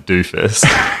there like a doofus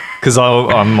because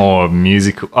I'm more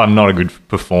musical. I'm not a good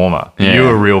performer. Yeah. You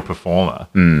were a real performer.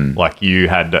 You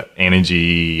had the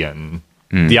energy and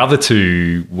the other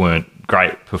 2 weren't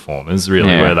great performers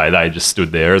really, were they? They just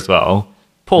stood there as well.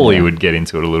 Paulie would get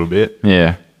into it a little bit.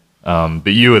 Yeah.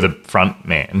 But you were the front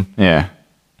man. Yeah.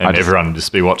 And everyone would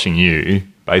just be watching you,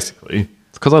 basically.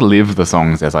 It's because I live the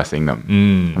songs as I sing them.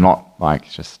 I'm not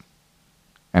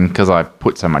and because I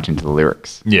put so much into the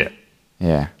lyrics. Yeah.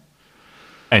 Yeah.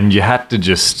 And you had to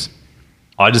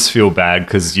I just feel bad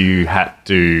because you had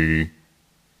to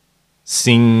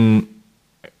sing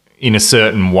in a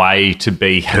certain way to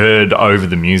be heard over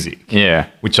the music. Yeah.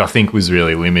 Which I think was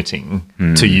really limiting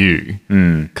to you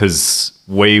because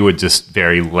we were just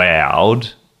very loud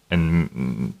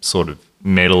and sort of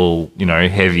metal,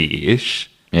 heavy-ish.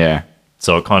 Yeah.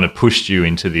 So it kind of pushed you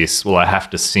into this, well, I have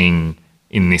to sing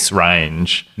in this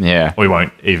range. Yeah. Or you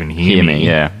won't even hear me.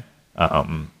 Yeah.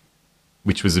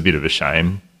 Which was a bit of a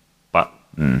shame. But,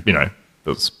 it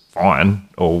was fine.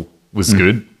 All was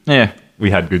good. Yeah. We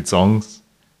had good songs.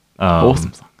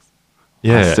 Awesome songs.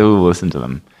 Yeah. I still listen to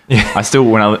them. Yeah. I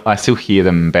still hear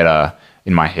them better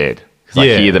in my head. Because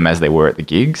I hear them as they were at the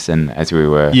gigs and as we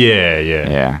were.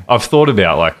 Yeah. I've thought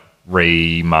about like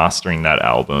remastering that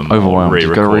album. Overwhelmed. Or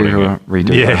You've got to redo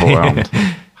it. Overwhelmed.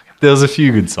 There was a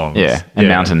few good songs. Yeah. And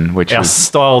Mountain, which our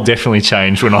style definitely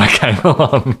changed when I came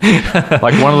along.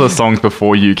 like one of the songs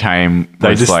before you came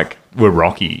was just like were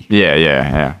rocky.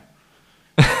 Yeah.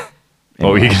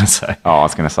 What were you going to say? Oh, I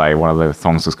was going to say one of the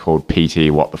songs was called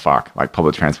PT What the Fuck, like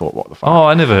public transport What the Fuck. Oh,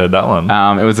 I never heard that one.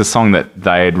 It was a song that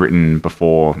they had written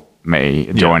before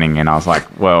me joining, and I was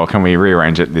like, well, can we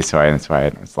rearrange it this way and this way?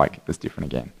 And it's like, it's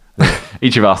different again.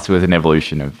 Each of us was an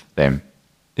evolution of them.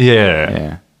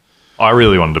 Yeah. I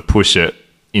really wanted to push it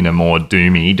in a more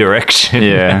doomy direction.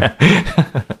 Yeah.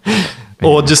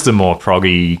 Or just a more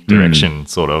proggy direction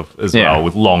sort of as well,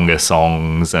 with longer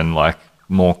songs and like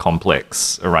more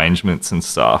complex arrangements and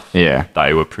stuff. Yeah.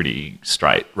 They were pretty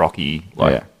straight, rocky.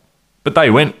 But they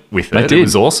went with it. They did. It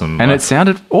was awesome. And it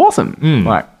sounded awesome.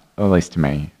 Like, at least to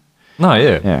me. No,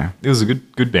 yeah. Yeah. It was a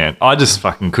good band. I just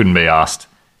fucking couldn't be asked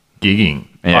gigging.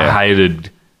 Yeah. I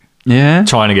hated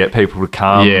trying to get people to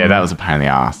come. Yeah, that was a pain in the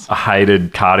ass. I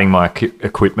hated carting my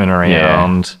equipment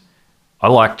around. Yeah. I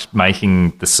liked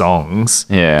making the songs.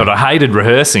 Yeah. But I hated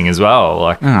rehearsing as well.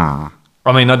 Like, Ah.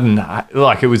 I mean, I didn't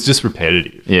like it was just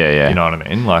repetitive. Yeah. You know what I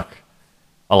mean? Like,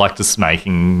 I liked just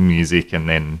making music and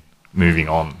then moving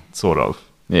on, sort of.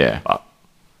 Yeah. But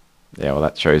yeah, well,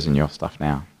 that shows in your stuff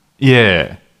now.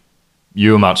 yeah,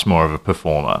 you were much more of a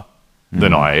performer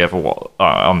than I ever was.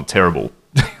 I'm terrible,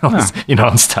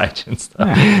 on stage and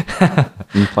stuff. Yeah.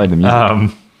 You played the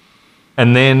music.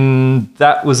 And then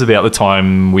that was about the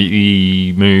time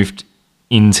we moved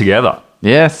in together.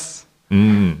 Yes.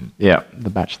 Yeah, the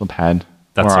bachelor pad.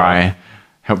 That's where right. I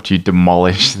helped you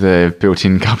demolish the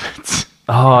built-in cupboards.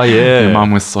 Oh, yeah. Your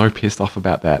mum was so pissed off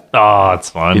about that. Oh,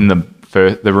 it's fine. In the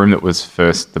room that was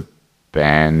first the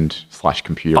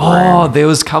band/computer room. Oh, there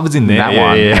was cupboards in there. That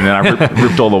one. Yeah. And then I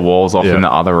ripped all the walls off in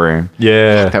the other room.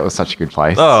 Yeah. That was such a good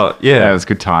place. Oh, yeah. That was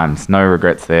good times. No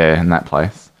regrets there in that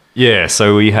place. Yeah,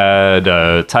 so we had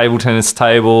a table tennis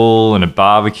table and a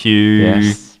barbecue.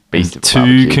 Yes. Beast of two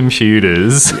barbecue.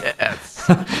 Computers. Yes.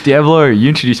 Diablo. You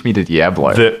introduced me to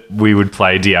Diablo. That we would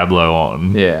play Diablo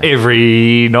on. Yeah.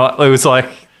 Every night. It was like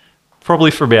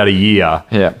probably for about a year.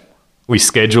 Yeah. We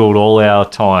scheduled all our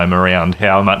time around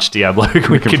how much Diablo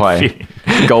we could play.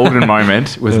 fit. Golden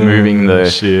moment was moving the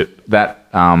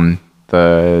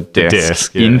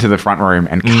desk yeah. into the front room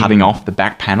and cutting off the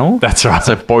back panel. That's right.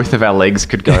 So both of our legs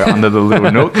could go under the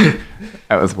little nook.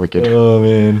 That was wicked. Oh,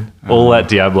 man. All that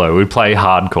Diablo. We'd play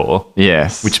hardcore.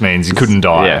 Yes. Which means you couldn't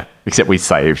die. Yeah. Except we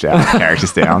saved our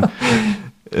characters down.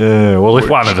 Well, if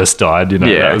one of us died,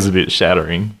 that was a bit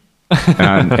shattering.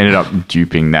 And ended up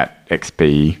duping that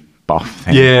XP buff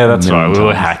thing. Yeah, that's right. We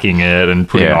were hacking it and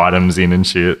putting items in and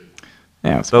shit.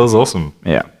 Yeah, that was awesome.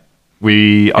 Yeah.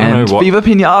 I don't know what. Viva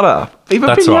Pinata.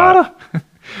 That's Pinata. Right.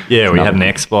 Yeah, we had an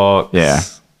Xbox. Yeah.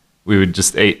 We would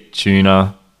just eat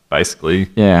tuna, basically.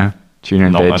 Yeah. Tuna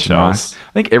and Not veg. much Nice. else.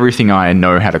 I think everything I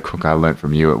know how to cook, I learned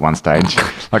from you at one stage.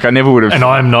 Like, I never would have. And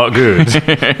I'm not good.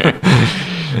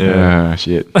 Yeah.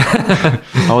 Shit.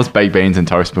 I was baked beans and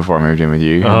toast before I moved in with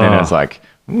you. And then I was like,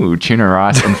 ooh, tuna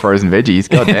rice and frozen veggies.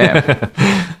 God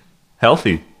damn.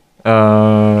 Healthy.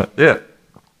 Yeah.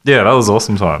 Yeah, that was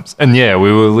awesome times. And yeah,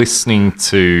 we were listening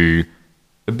to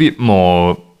a bit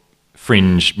more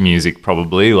fringe music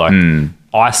probably, like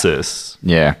Isis,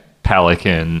 Yeah.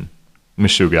 Pelican,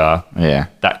 Meshuggah, Yeah.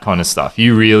 that kind of stuff.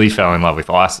 You really fell in love with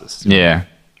Isis. Yeah.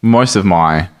 Most of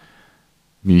my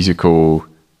musical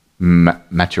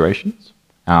maturations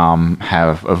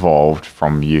have evolved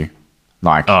from you.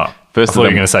 Like, first of all,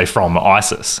 you're going to say from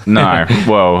Isis. No.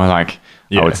 Well, like,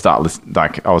 I would start listening,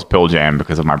 like, I was Pearl Jam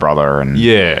because of my brother. And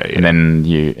and then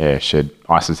you shared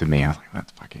Isis with me. I was like,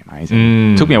 that's fucking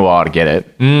amazing. It took me a while to get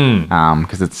it.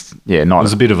 Because it's, not. It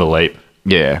was a bit of a leap.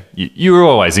 Yeah. You were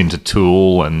always into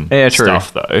Tool and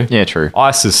stuff, though. Yeah, true.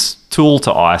 Tool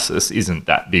to Isis isn't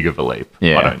that big of a leap,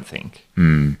 I don't think.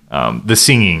 The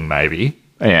singing, maybe.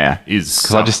 Yeah. Is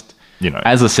because I just,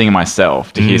 as a singer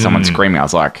myself, to hear someone screaming, I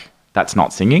was like, that's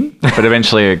not singing. But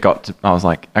eventually I was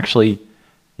like, actually,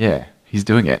 yeah, he's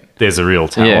doing it. There's a real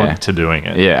talent to doing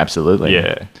it. Yeah, absolutely.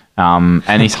 Yeah.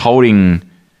 And he's holding,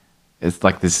 it's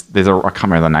like this, I can't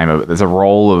remember the name of it. There's a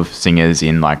roll of singers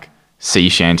in like sea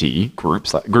shanty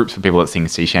groups, like groups of people that sing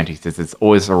sea shanties. There's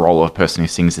always a role of a person who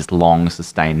sings this long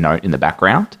sustained note in the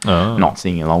background, not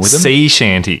singing along with them. Sea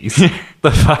shanties. The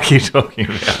fuck are you talking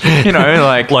about? You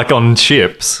know, like on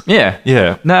ships. Yeah.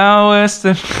 Yeah. Now it's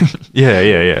the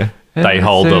yeah. They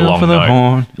hold the long note.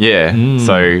 Horn. Yeah.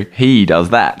 So he does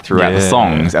that throughout the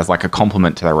songs as like a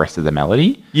complement to the rest of the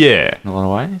melody. Yeah. In a lot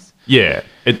of ways. Yeah.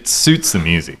 It suits the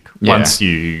music once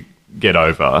you get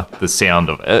over the sound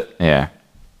of it. Yeah.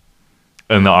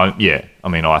 And I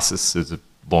mean, ISIS is a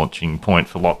launching point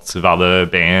for lots of other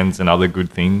bands and other good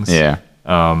things. Yeah.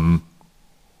 And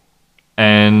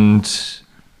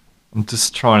I'm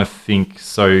just trying to think.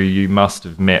 So you must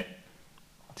have met.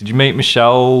 Did you meet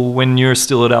Michelle when you were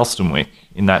still at Elsternwick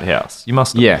in that house? You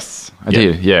must have. Yes, I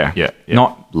did. Yeah.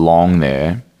 Not long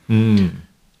there.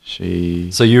 So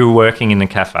you were working in the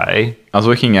cafe. I was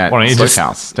working at Stoke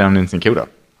House down in St Kilda.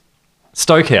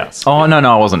 Stoke House. Oh no,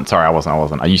 I wasn't. Sorry, I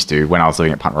wasn't. I used to when I was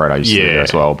living at Punt Road. I used to live there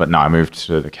as well. But no, I moved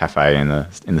to the cafe in the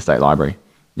State Library.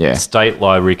 Yeah, State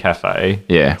Library Cafe.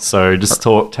 Yeah. So just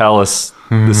tell us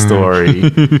the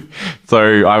story.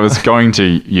 So I was going to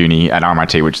uni at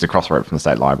RMIT, which is across the road from the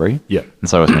State Library. Yeah. And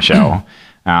so was Michelle.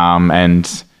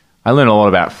 And I learned a lot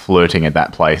about flirting at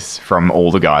that place from all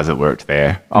the guys that worked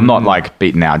there. I'm not like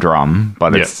beating our drum,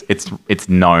 but it's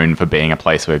known for being a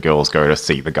place where girls go to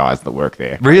see the guys that work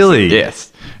there. Really?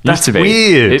 Yes. That's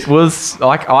weird. It was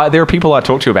like there are people I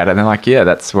talk to about it, and they're like, "Yeah,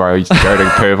 that's where I used to go to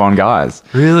perv on guys."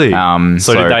 Really?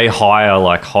 So did they hire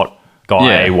like hot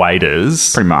guy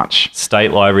waiters? Pretty much.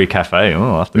 State Library Cafe.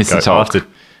 Oh, I have to Mr. Tolk.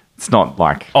 It's not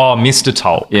like Mr.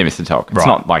 Tolk. Yeah, Mr. Tolk. It's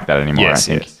not like that anymore. I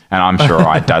think. Yes. And I'm sure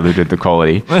I diluted the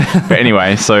quality. But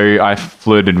anyway, so I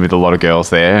flirted with a lot of girls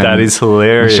there. That is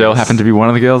hilarious. Michelle happened to be one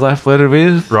of the girls I flirted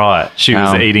with. Right. She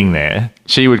was eating there.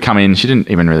 She would come in. She didn't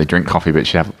even really drink coffee, but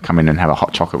she'd come in and have a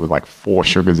hot chocolate with like 4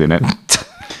 sugars in it.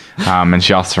 And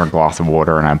she asked for a glass of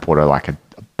water, and I bought her like a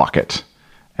bucket.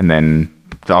 And then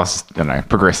I was,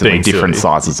 progressively different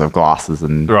sizes of glasses.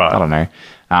 And I don't know.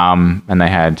 And they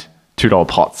had $2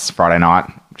 pots Friday night,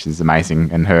 which is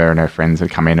amazing. And her friends would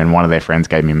come in, and one of their friends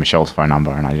gave me Michelle's phone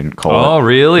number, and I didn't call it. Oh,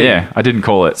 really? Yeah, I didn't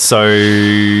call it. So,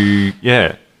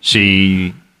 yeah,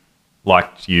 she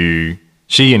liked you.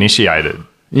 She initiated.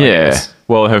 Yeah.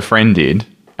 Well, her friend did,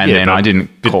 and then I didn't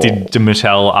call. Did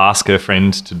Michelle ask her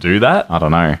friend to do that? I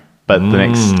don't know. But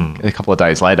a couple of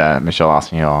days later, Michelle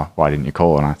asked me, why didn't you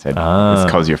call? And I said, it's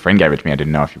because your friend gave it to me. I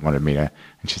didn't know if you wanted me to.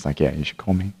 And she's like, yeah, you should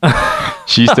call me.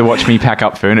 She used to watch me pack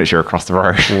up furniture across the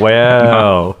road.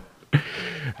 Wow.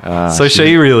 So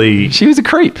she really... She was a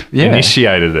creep. Yeah.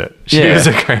 Initiated it. She was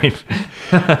a creep.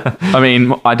 I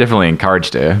mean, I definitely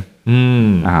encouraged her.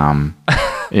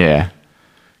 Yeah.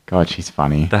 God, she's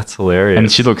funny. That's hilarious.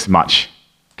 And she looks much...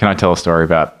 Can I tell a story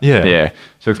about... Yeah. Yeah.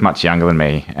 She looks much younger than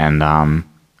me. And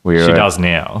she does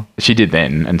now. She did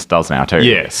then and does now too.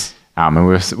 Yes. And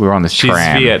we were on this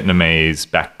tram. She's Vietnamese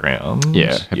background.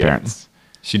 Yeah, her parents.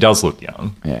 She does look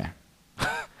young. Yeah.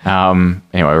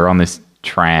 Anyway, we were on this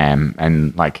tram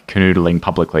and like canoodling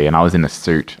publicly, and I was in a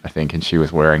suit, I think, and she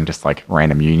was wearing just like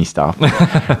random uni stuff.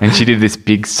 And she did this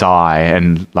big sigh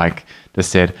and like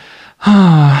just said,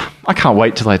 I can't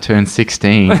wait till I turn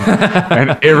 16.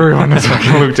 And everyone just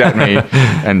fucking looked at me.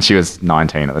 And she was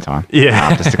 19 at the time.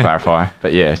 Yeah. Just to clarify.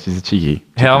 But yeah, she's a cheeky.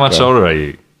 How much older are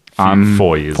you? I'm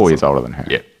 4 years. 4 years older than her.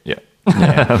 Yeah.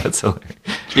 That's hilarious.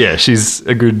 Yeah, she's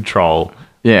a good troll.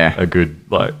 Yeah. A good,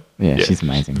 she's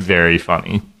amazing. Very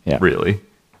funny. Yeah. Really.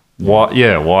 Why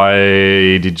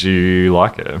did you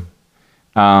like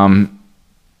her?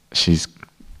 She's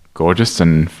gorgeous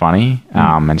and funny,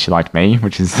 and she liked me,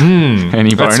 which is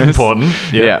any bonus. That's important.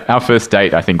 Yeah. Our first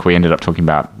date, I think we ended up talking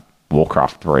about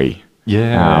Warcraft 3.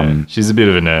 Yeah. She's a bit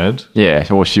of a nerd.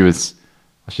 Yeah. Well, she was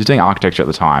doing architecture at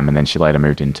the time, and then she later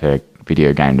moved into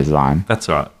video game design. That's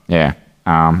right. Yeah.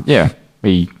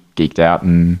 We geeked out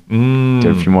and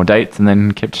did a few more dates, and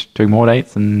then kept doing more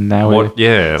dates, and now we're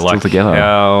still together.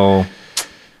 How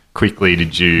quickly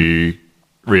did you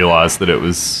realize that it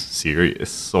was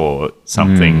serious or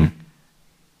something?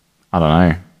 I don't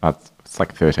know. It's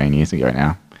like 13 years ago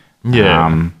now.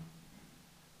 Yeah.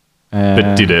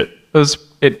 But did it? It was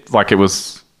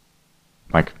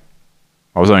like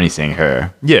I was only seeing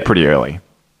her pretty early.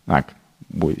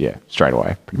 Straight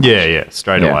away. Yeah.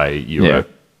 Straight away you were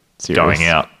serious. Going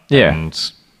out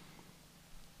and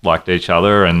liked each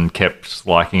other and kept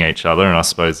liking each other, and I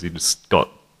suppose you just got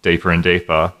deeper and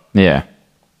deeper. Yeah.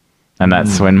 And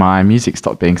that's when my music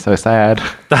stopped being so sad.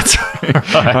 That's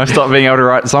right. I stopped being able to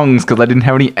write songs because I didn't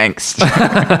have any angst.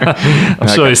 I'm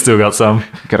sure you still got some.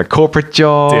 Got a corporate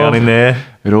job. Down in there.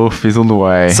 It all fizzled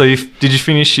away. So did you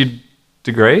finish your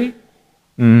degree?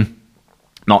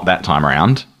 Not that time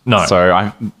around. No. So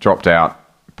I dropped out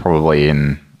probably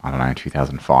in, I don't know,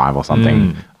 2005 or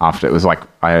something. After it was like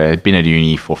I had been at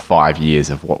uni for 5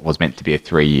 years of what was meant to be a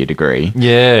 3-year degree.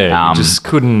 Yeah. You just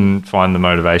couldn't find the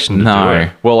motivation to do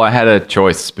it. Well, I had a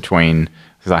choice between,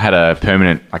 because I had a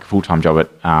permanent, like a full-time job at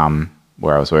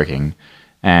where I was working,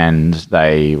 and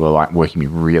they were like working me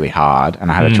really hard,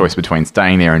 and I had a choice between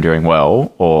staying there and doing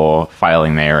well or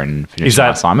failing there and finishing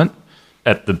my assignment.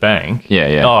 At the bank?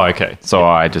 Yeah. Oh, okay. So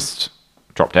I just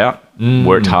dropped out,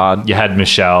 worked hard. You had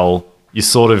Michelle. You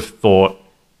sort of thought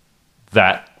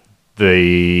that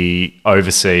the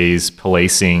overseas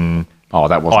policing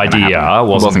that wasn't idea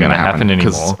wasn't going to happen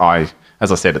anymore. Because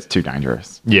as I said, it's too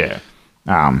dangerous. Yeah.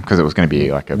 Because it was going to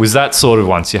be like a... Was that sort of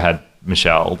once you had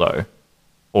Michelle, though?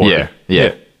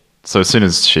 Yeah. So as soon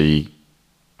as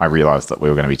I realised that we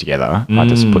were going to be together, I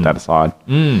just put that aside.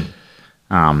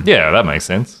 Yeah, that makes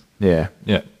sense. Yeah.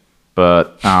 Yeah.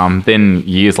 But then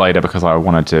years later, because I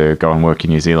wanted to go and work in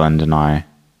New Zealand and I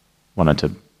wanted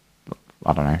to,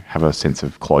 I don't know, have a sense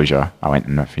of closure, I went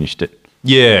and I finished it.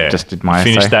 Yeah. Just did my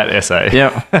Finished essay. that essay.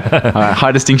 Yeah.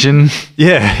 High distinction.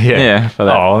 Yeah. For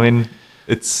that. Oh, I mean,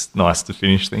 it's nice to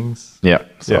finish things. Yeah.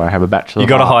 So I have a bachelor. You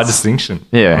got a high distinction.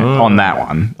 Yeah. On that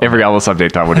one. Every other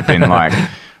subject I would have been like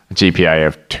a GPA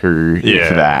of 2 if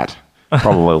that.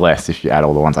 Probably less if you add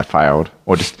all the ones I failed.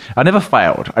 Or just, I never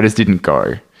failed. I just didn't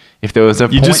go. If there was a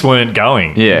You just weren't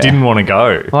going. Yeah. You didn't want to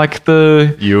go. Like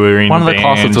you were in one of the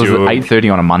band, classes was at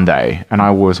 8:30 on a Monday, and I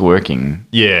was working.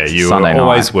 Yeah, you Sunday were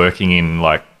always night. working in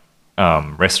like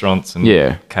restaurants and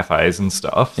cafes and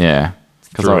stuff. Yeah,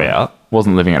 because I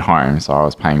wasn't living at home, so I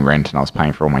was paying rent and I was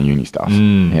paying for all my uni stuff.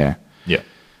 Yeah.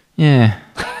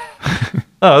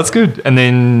 Oh, that's good. And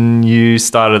then you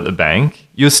started at the bank.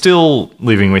 You're still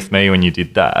living with me when you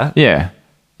did that. Yeah.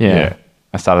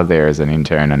 I started there as an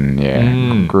intern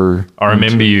and grew. I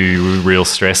remember you were real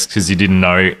stressed because you didn't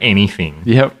know anything.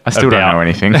 Yep, I still don't know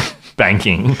anything.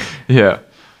 Banking. Yep.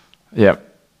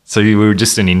 So you were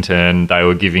just an intern. They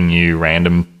were giving you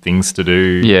random things to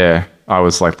do. Yeah, I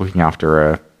was like looking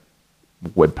after a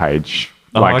web page.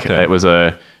 It was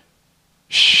a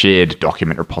shared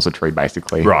document repository,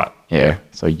 basically. Right. Yeah.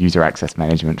 So user access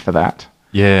management for that.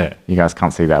 Yeah. You guys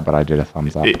can't see that, but I did a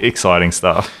thumbs up. Exciting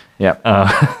stuff. Yep.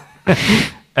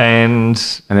 And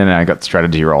then I got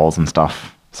strategy roles and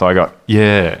stuff. So I got you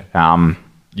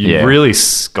really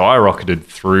skyrocketed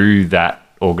through that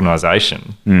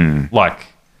organization. Like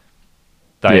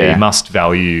they must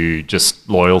value just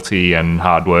loyalty and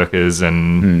hard workers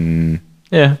and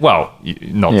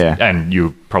and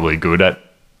you're probably good at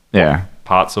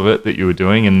parts of it that you were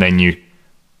doing, and then you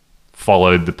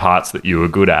followed the parts that you were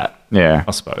good at. Yeah,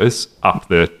 I suppose up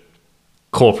the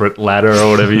corporate ladder or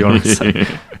whatever you want to say.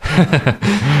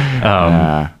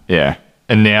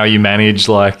 And now you manage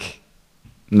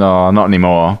no, not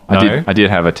anymore. No? I did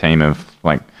have a team of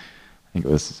I think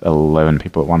it was 11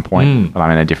 people at one point, but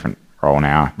I'm in a different role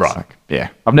now. Right.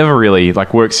 I've never really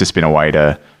work's just been a way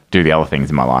to do the other things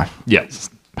in my life. Yeah. It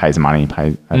pays the money,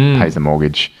 pays the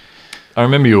mortgage. I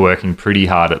remember you were working pretty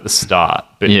hard at the start,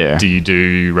 but do you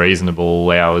do reasonable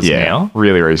hours now?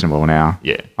 Really reasonable now.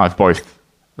 Yeah. I've both,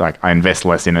 I invest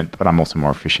less in it, but I'm also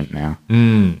more efficient now.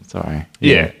 So,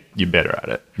 you're better at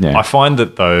it. Yeah. I find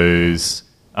that those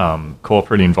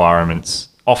corporate environments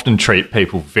often treat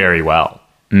people very well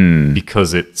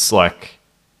because it's like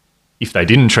if they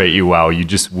didn't treat you well, you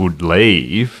just would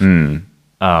leave.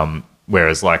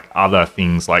 Whereas other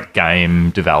things like game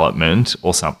development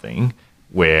or something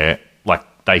where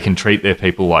they can treat their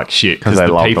people like shit because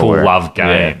the people love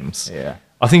games. Yeah.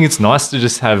 I think it's nice to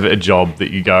just have a job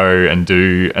that you go and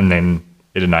do, and then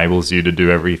it enables you to do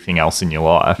everything else in your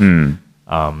life. And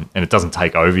it doesn't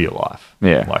take over your life.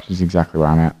 Yeah, which is exactly where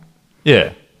I'm at.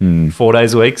 Yeah. 4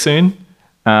 days a week soon?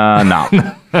 No.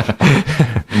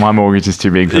 My mortgage is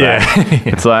too big for that.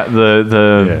 It's like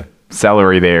the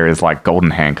salary there is like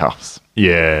golden handcuffs.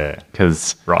 Yeah.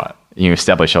 Because you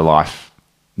establish a life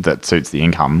that suits the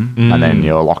income and then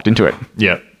you're locked into it.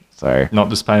 Yeah. So not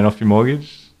just paying off your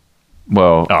mortgage?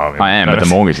 Well, I am, but the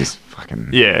mortgage is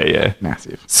fucking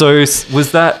massive. So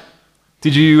was that...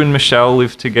 Did you and Michelle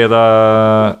live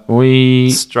together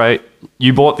straight?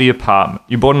 You bought the apartment.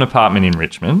 You bought an apartment in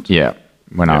Richmond. Yeah.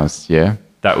 When I was,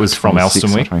 That was from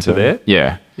Elsternwick to there?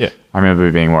 Yeah. Yeah. I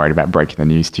remember being worried about breaking the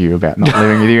news to you about not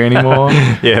living with you anymore.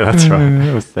 Yeah, that's right.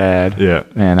 It was sad. Yeah.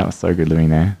 Man, that was so good living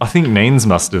there. I think Means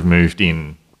must have moved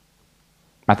in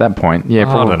At that point, yeah,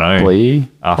 probably. I don't know.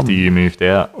 After you moved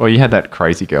out. Well, you had that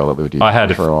crazy girl that lived with you. I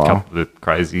had for a while. couple of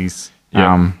crazies.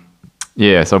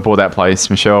 Yeah. So I bought that place,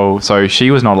 Michelle. So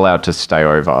she was not allowed to stay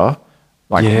over,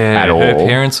 at all. Her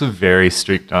parents were very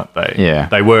strict, aren't they? Yeah,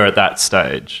 they were at that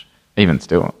stage. Even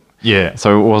still. Yeah.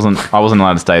 So I wasn't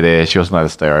allowed to stay there. She wasn't allowed to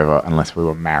stay over unless we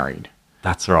were married.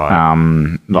 That's right.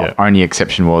 The only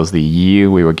exception was the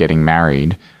year we were getting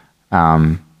married.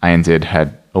 ANZ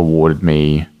had awarded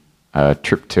me a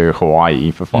trip to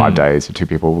Hawaii for 5 days for 2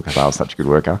 people because I was such a good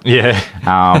worker. Yeah.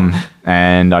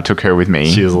 And I took her with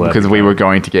me because we were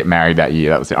going to get married that year.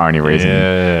 That was the only reason.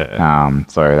 Yeah.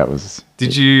 So that was...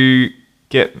 Did you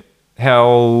get... How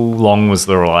long was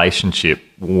the relationship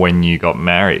when you got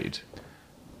married?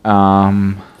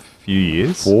 A few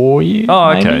years? 4 years. Oh,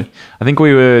 okay. Maybe? I think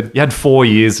we were... You had 4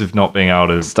 years of not being able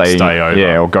to stay over.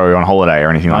 Yeah, or go on holiday or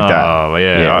anything like that. Oh,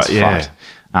 yeah.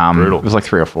 Brutal. It was like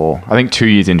 3 or 4. I think 2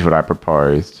 years into it, I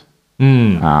proposed.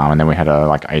 And then we had a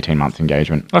 18-month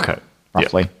engagement. Okay.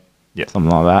 Roughly. Yeah.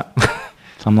 Something like that.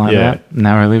 Something like that.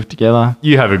 Now we live together.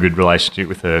 You have a good relationship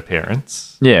with her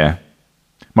parents. Yeah.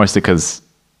 Mostly because,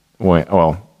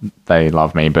 they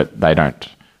love me, but they don't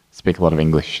speak a lot of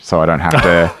English, so I don't have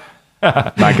to...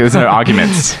 there's no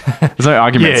arguments.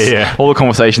 Yeah. All the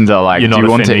conversations are like, do you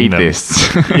want to eat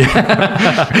this?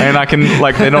 And I can,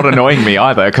 they're not annoying me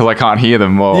either because I can't hear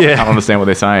them or can't understand what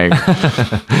they're saying.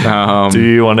 Do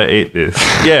you want to eat this?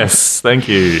 Yes, thank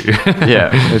you. Yeah,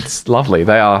 it's lovely.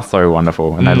 They are so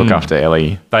wonderful and they look after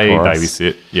Ellie. They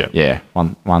babysit. Yeah. Yeah,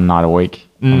 one night a week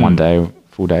and one day,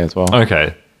 full day as well.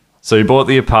 Okay. So you bought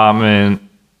the apartment,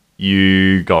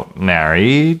 you got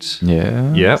married.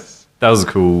 Yeah. Yep. That was a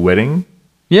cool wedding.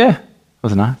 Yeah, it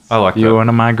was nice. I like that. You were one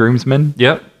of my groomsmen.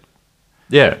 Yep.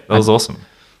 Yeah, that was awesome.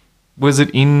 Was it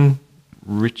in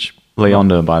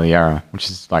Leander by the Yarra,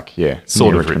 which is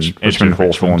sort of Richmond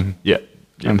Hawthorne. Yeah.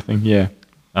 Kind of thing, yeah.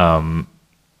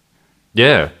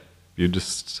 Yeah, you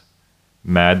just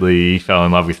madly fell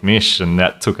in love with Mish and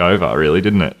that took over, really,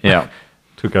 didn't it? Yeah.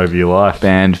 Took over your life.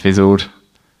 Band fizzled.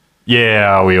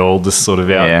 Yeah, we all just sort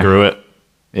of outgrew it.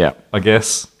 Yeah. I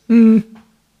guess.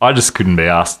 I just couldn't be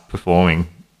asked performing.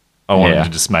 I wanted to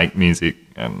just make music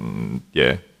and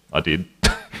I did.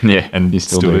 Yeah. And you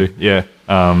still do. Yeah.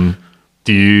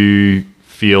 Do you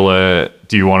feel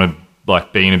do you want to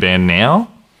be in a band now?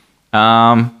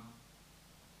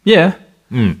 Yeah.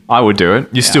 I would do it.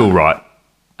 You still write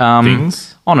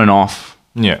things? On and off.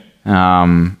 Yeah.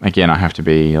 Again, I have to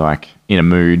be in a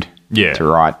mood to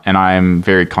write. And I am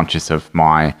very conscious of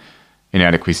my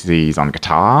inadequacies on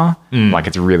guitar.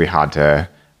 It's really hard to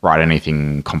write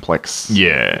anything complex when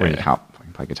you can't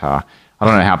play guitar. I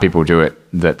don't know how people do it,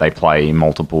 that they play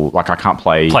multiple... I can't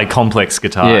play complex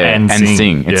guitar and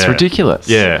sing. It's ridiculous.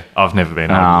 Yeah, I've never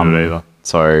been able to do it either.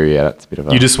 So, that's a bit of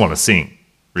a... You just want to sing,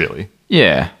 really.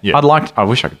 Yeah. I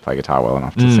wish I could play guitar well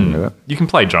enough to sing with it. You can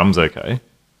play drums okay.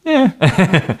 Yeah.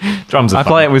 Drums are fun.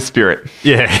 I play it with spirit.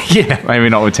 Yeah. Maybe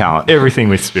not with talent. Everything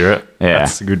with spirit. Yeah.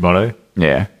 That's a good motto.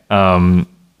 Yeah. And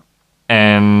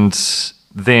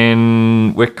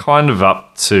then we're kind of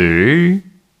up to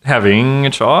having a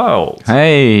child.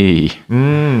 Hey.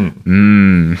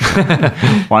 One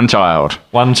child.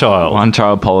 One child. One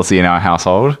child policy in our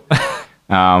household.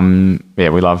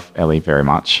 We love Ellie very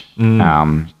much.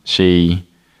 She,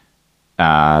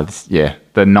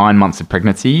 the 9 months of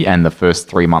pregnancy and the first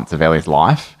 3 months of Ellie's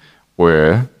life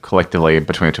were collectively,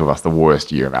 between the two of us, the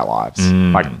worst year of our lives.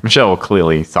 Michelle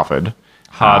clearly suffered.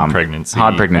 Hard pregnancy.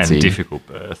 And difficult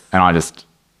birth. And I just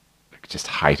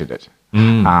hated it.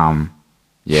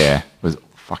 It was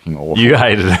fucking awful. You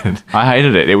hated it. I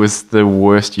hated it. It was the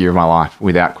worst year of my life,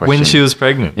 without question. When she was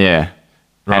pregnant? Yeah.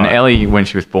 Right. And Ellie, when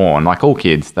she was born, like all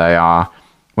kids,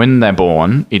 when they're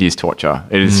born, it is torture.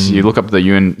 It is. You look up the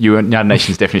United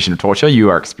Nations definition of torture, you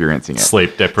are experiencing it.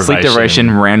 Sleep deprivation. Sleep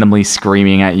deprivation, randomly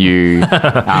screaming at you,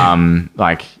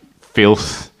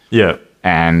 filth. Yeah.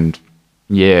 And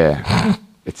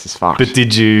it's just fucked. But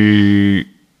did you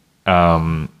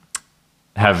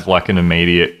have an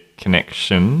immediate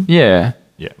connection? Yeah.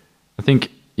 Yeah. I think,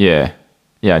 I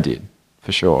did,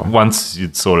 for sure. Once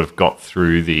you'd sort of got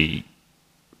through the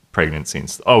pregnancy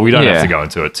we don't have to go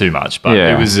into it too much, but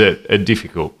it was a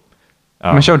difficult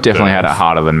Michelle definitely had it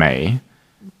harder than me.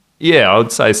 Yeah, I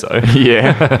would say so.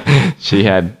 Yeah. She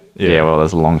had,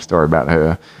 there's a long story about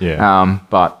her. Yeah.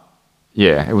 But,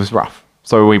 it was rough.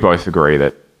 So we both agree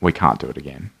that we can't do it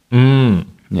again.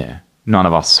 Yeah. None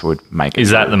of us would make it. Is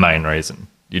that the main reason?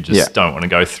 You just don't want to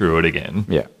go through it again?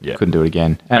 Yeah. Couldn't do it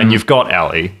again. And you've got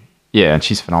Ali. Yeah, and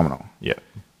she's phenomenal. Yeah.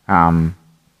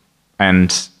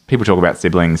 And people talk about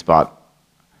siblings, but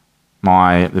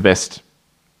the best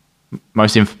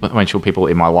most influential people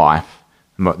in my life,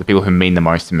 the people who mean the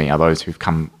most to me are those who've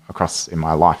come across in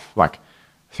my life, like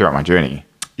throughout my journey.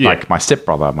 Yeah. Like my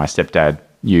stepbrother, my stepdad,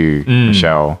 you,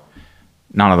 Michelle,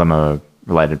 none of them are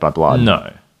related by blood.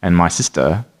 No. And my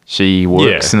sister, she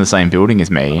works in the same building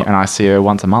as me, and I see her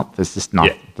once a month. There's just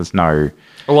there's no...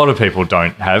 A lot of people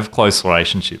don't have close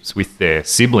relationships with their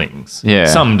siblings. Yeah.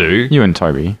 Some do. You and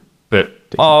Toby. But,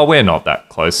 we're not that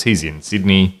close. He's in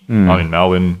Sydney. I'm in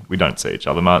Melbourne. We don't see each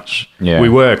other much. Yeah. We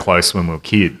were close when we were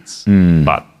kids,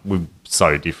 but we're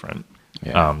so different.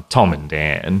 Yeah. Tom and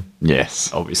Dan.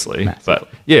 Yes. Obviously. Massive. But,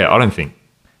 I don't think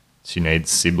she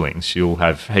needs siblings. She'll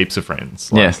have heaps of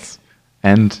friends. Yes.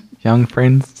 And young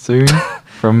friends soon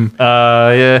from...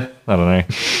 I don't know.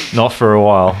 Not for a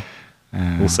while.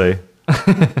 We'll see.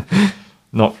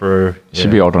 Not for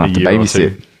should be old enough to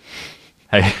babysit.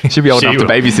 Hey, should be old enough to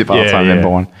babysit by the time they're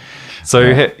born. So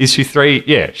is she 3?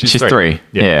 Yeah, she's 3.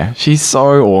 Yeah, she's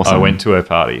so awesome. I went to her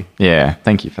party. Yeah,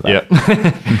 thank you for that.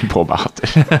 Yeah. Poor bastard.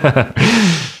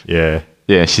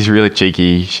 Yeah, she's really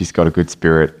cheeky. She's got a good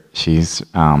spirit. She's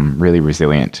really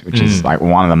resilient, which is like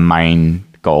one of the main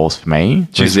goals for me.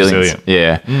 She's resilient.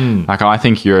 Yeah. Like I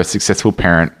think you're a successful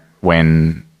parent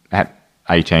when at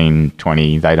 18,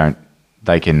 20,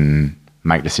 they can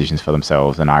make decisions for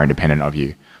themselves and are independent of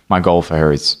you. My goal for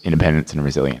her is independence and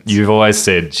resilience. You've always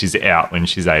said she's out when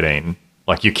she's 18.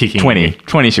 Like you're kicking 20.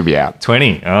 20 should be out.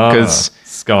 20? Oh, because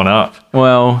it's going up.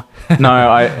 Well, no,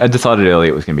 I decided early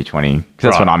it was going to be 20 because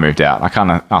that's when I moved out. I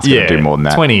can't ask her to do more than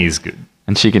that. 20 is good.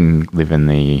 And she can live in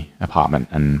the apartment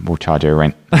and we'll charge her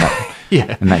rent.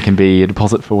 Yeah. And that can be a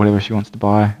deposit for whatever she wants to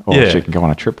buy, or she can go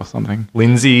on a trip or something.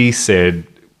 Lindsay said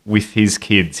with his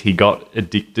kids, he got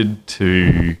addicted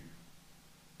to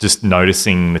just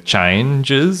noticing the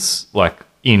changes, like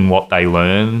in what they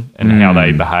learn and how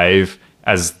they behave,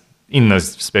 as in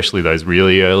those, especially those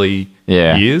really early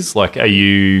years. Like, are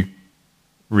you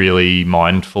really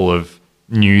mindful of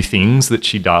new things that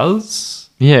she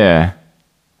does? Yeah.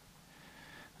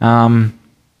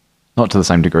 Not to the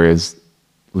same degree as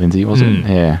Lindsay, was it?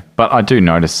 Yeah. But I do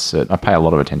notice it. I pay a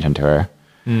lot of attention to her.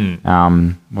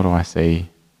 What do I see?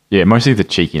 Yeah, mostly the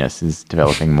cheekiness is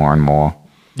developing more and more.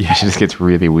 Yeah. She just gets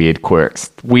really weird quirks,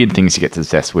 weird things she gets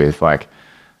obsessed with. Like,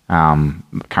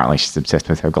 currently she's obsessed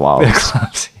with her gloves.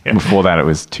 Before that, it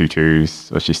was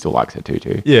tutus, or she still likes her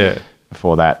tutu. Yeah.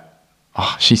 Before that,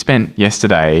 she spent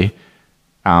yesterday,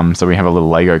 so we have a little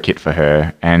Lego kit for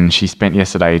her, and she spent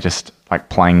yesterday just like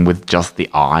playing with just the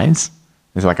eyes.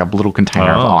 There's like a little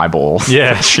container of eyeballs.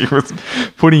 Yeah. She was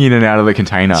putting in and out of the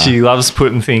container. She loves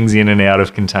putting things in and out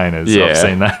of containers. Yeah. I've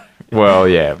seen that. Well,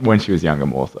 yeah, when she was younger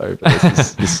more so. But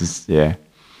this is, yeah.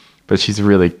 But she's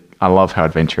really, I love how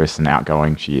adventurous and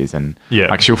outgoing she is. And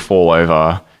like she'll fall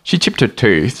over. She chipped her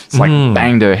tooth. It's like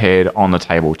banged her head on the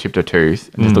table, chipped her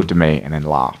tooth, and just looked at me and then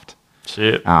laughed.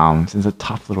 Shit. She's a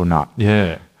tough little nut.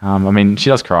 Yeah. I mean, she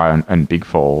does cry on big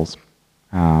falls.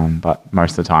 But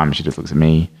most of the time she just looks at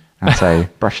me and I say,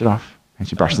 brush it off. And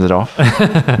she brushes it off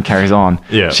and carries on.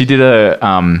 Yeah. She did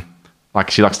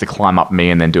she likes to climb up me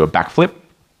and then do a backflip.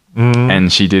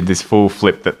 And she did this full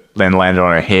flip that then landed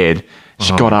on her head.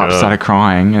 She got up, started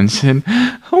crying, and said,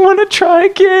 I want to try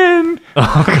again.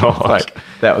 Oh, God. Like,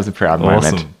 that was a proud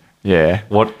moment. Yeah.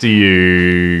 What do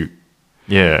you,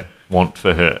 want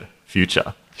for her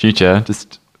future?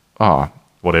 Just,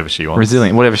 whatever she wants.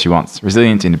 Resilient, whatever she wants.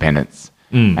 Resilience, independence.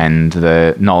 And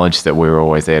the knowledge that we were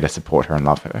always there to support her and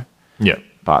love her. Yeah.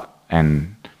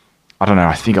 And I don't know,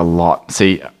 I think a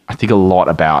lot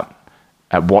about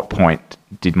at what point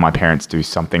did my parents do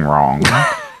something wrong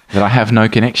that I have no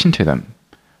connection to them.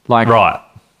 Like, right.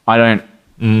 I don't,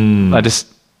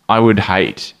 I would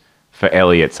hate for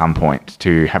Ellie at some point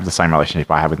to have the same relationship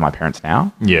I have with my parents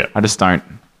now. Yeah. I don't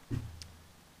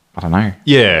know.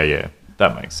 Yeah.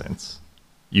 That makes sense.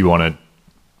 You want to,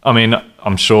 I mean,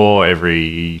 I'm sure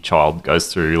every child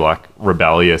goes through like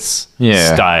rebellious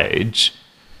stage,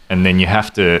 and then you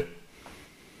have to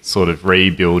sort of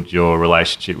rebuild your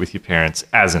relationship with your parents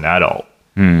as an adult.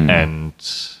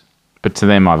 But to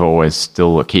them, I've always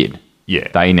still a kid. Yeah.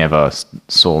 They never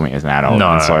saw me as an adult.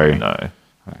 No.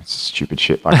 It's stupid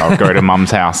shit. Like, I'll go to mum's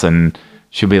house and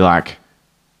she'll be like,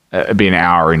 it'd be an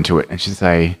hour into it, and she'll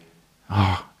say,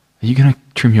 are you going to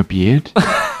trim your beard? And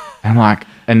I'm like,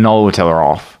 and Noel will tell her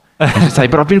off. And she'll say,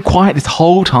 but I've been quiet this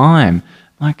whole time.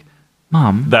 I'm like,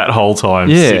 Mum. That whole time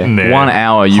sitting there. 1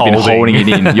 hour you've been holding it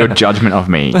in. Your judgment of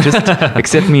me. Just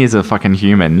accept me as a fucking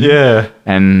human. Yeah.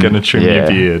 And gonna trim your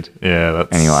beard. Yeah,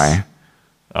 that's... Anyway.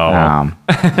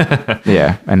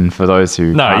 Yeah. And for those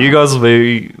who... No, you guys will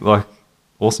be like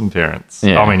awesome parents.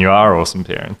 Yeah. I mean, you are awesome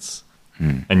parents.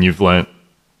 And you've learnt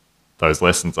those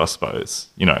lessons, I suppose.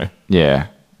 You know, Yeah.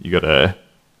 you got to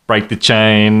break the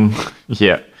chain.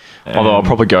 Yeah. Although I'll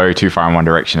probably go too far in one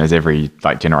direction, as every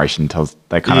like generation tells.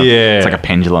 They kind of it's like a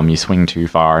pendulum. You swing too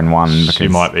far in one because you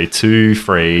might be too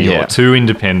free or too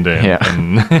independent. Yeah.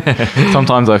 And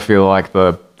sometimes I feel like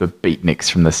the beatniks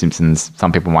from The Simpsons.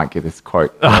 Some people might get this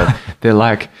quote. They're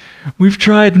like, "We've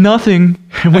tried nothing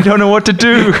and we don't know what to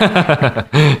do."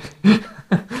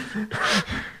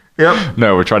 Yep.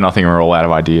 No, we tried nothing and we're all out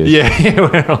of ideas. Yeah,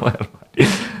 we're all out of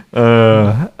ideas.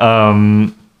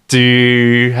 Do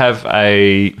you have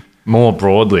a more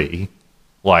broadly,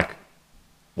 like,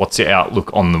 what's your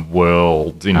outlook on the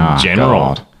world in general?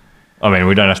 God. I mean,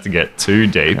 we don't have to get too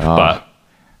deep, but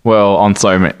well, on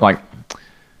so many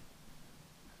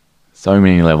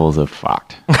levels of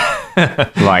fucked.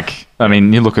 Like, I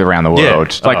mean, you look around the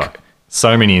world,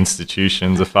 so many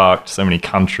institutions are fucked, so many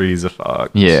countries are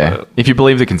fucked. Yeah. So. If you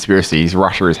believe the conspiracies,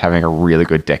 Russia is having a really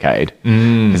good decade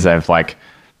because they've like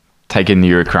taken the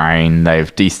Ukraine,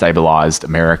 they've destabilized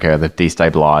America, they've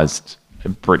destabilized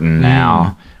Britain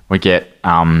now. We get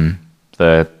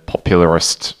the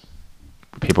popularist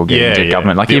people getting into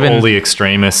government. Like even all the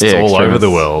extremists all over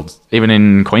the world. Even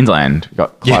in Queensland, we've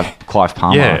got Clive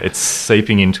Palmer. Yeah, it's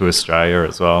seeping into Australia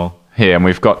as well. Yeah, and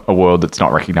we've got a world that's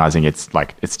not recognizing it's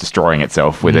destroying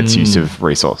itself with its use of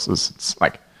resources. It's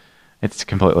like, it's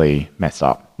completely messed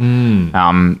up.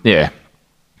 Yeah.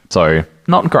 So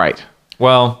not great.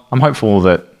 Well, I'm hopeful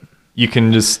that you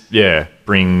can just,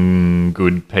 bring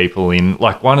good people in.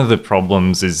 Like, one of the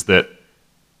problems is that,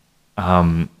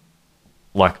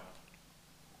 like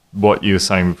what you were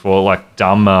saying before, like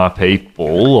dumber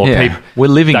people or people, we're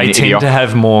living they tend to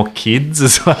have more kids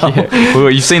as well. Yeah.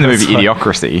 Well, you've seen the movie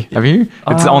Idiocracy, have you?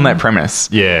 It's on that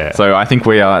premise. Yeah. So I think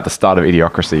we are at the start of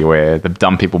Idiocracy, where the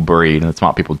dumb people breed and the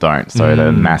smart people don't. So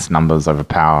the mass numbers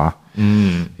overpower.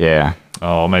 Yeah.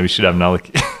 Oh, maybe we should have another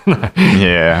kid.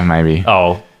 Yeah, maybe.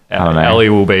 Oh, Ellie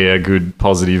will be a good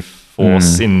positive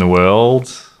force in the world.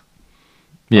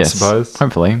 Yes, I suppose.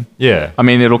 Hopefully. Yeah. I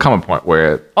mean, it'll come a point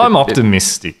where... I'm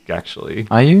optimistic, actually.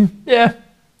 Are you? Yeah.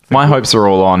 My hopes are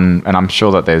all on, and I'm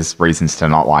sure that there's reasons to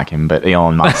not like him, but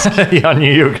Elon Musk. Yeah, I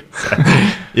knew you were going to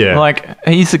say. Yeah. Like,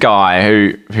 he's the guy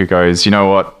who goes, you know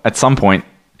what, at some point,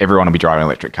 everyone will be driving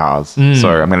electric cars,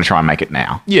 so I'm going to try and make it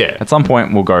now. Yeah. At some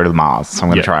point, we'll go to Mars, so I'm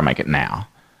going to try and make it now.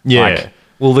 Yeah. Like,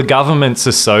 well, the governments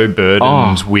are so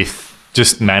burdened with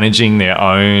just managing their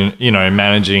own,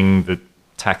 managing the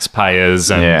taxpayers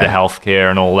and the healthcare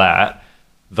and all that.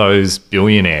 Those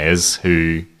billionaires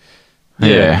who...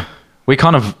 We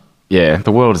kind of... Yeah,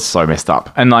 the world is so messed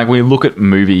up. And like, we look at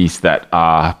movies that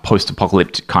are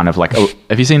post-apocalyptic, kind of like...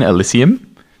 have you seen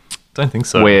Elysium? Don't think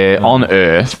so. Where on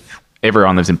Earth,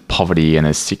 everyone lives in poverty and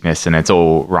there's sickness and it's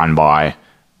all run by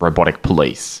robotic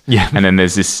police. Yeah. And then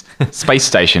there's this space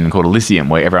station called Elysium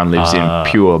where everyone lives in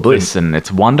pure bliss and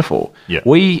it's wonderful. Yeah.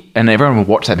 And everyone will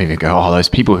watch that movie and go, oh, those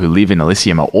people who live in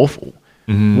Elysium are awful.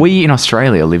 We in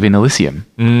Australia live in Elysium.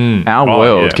 Our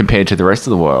world compared to the rest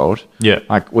of the world. Yeah.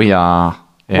 Like we are...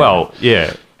 Yeah. Well,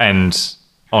 yeah. And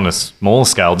on a small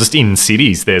scale, just in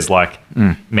cities, there's like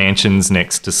mansions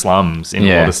next to slums in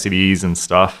a lot of cities and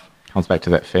stuff. Comes back to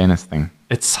that fairness thing.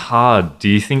 It's hard. Do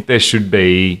you think there should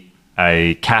be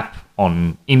a cap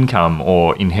on income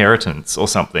or inheritance or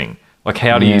something? Like,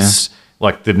 how do you...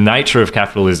 Like, the nature of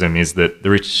capitalism is that the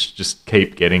rich just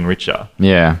keep getting richer.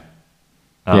 Yeah.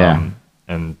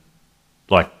 And,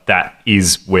 like, that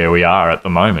is where we are at the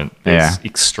moment. There's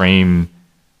extreme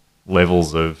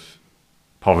levels of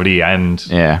poverty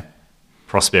and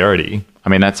prosperity. I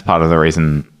mean, that's part of the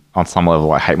reason, on some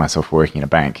level, I hate myself for working in a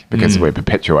bank, because we're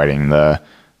perpetuating the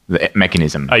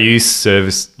mechanism. Are you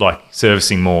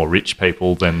servicing more rich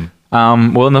people than...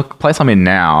 well, in the place I'm in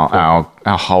now,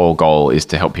 our whole goal is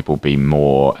to help people be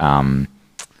more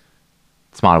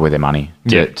smarter with their money,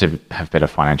 to have better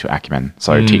financial acumen.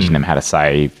 So teaching them how to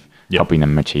save, helping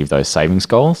them achieve those savings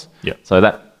goals. Yeah. So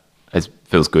that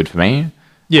feels good for me.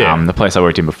 Yeah. The place I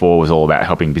worked in before was all about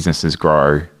helping businesses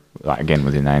grow, like, again,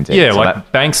 within ANZ. Yeah, so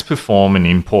banks perform an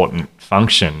important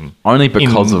function. Only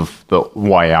because of the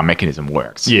way our mechanism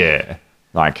works. Yeah.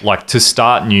 Like to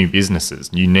start new businesses,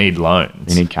 you need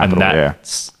loans. You need capital, and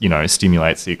that,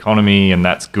 stimulates the economy, and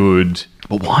that's good.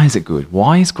 But why is it good?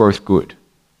 Why is growth good?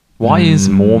 Why is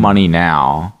more money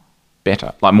now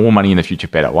better? Like, more money in the future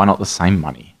better? Why not the same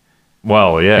money?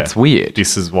 Well, yeah. It's weird.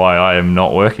 This is why I am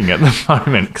not working at the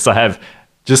moment, because I have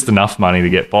just enough money to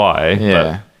get by.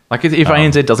 Yeah. Like, if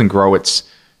ANZ doesn't grow its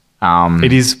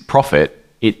it is profit,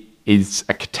 it is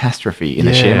a catastrophe in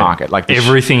the share market. Like,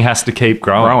 everything has to keep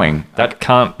growing. That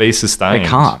can't be sustained. It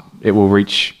can't. It will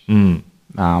reach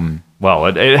well,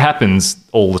 it happens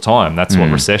all the time. That's what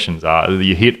recessions are.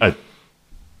 You hit the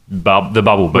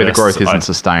bubble burst. Where the growth isn't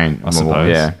sustained. I suppose.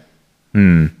 Yeah.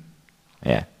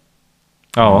 Yeah.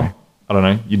 Oh, I don't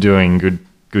know. You're doing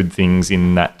good things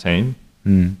in that team,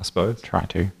 I suppose. Try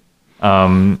to.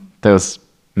 There's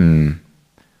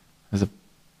a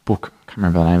book, I can't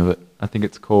remember the name of it. I think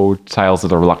it's called Tales of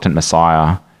the Reluctant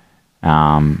Messiah,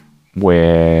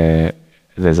 where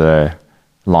there's a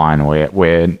line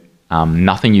where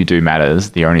nothing you do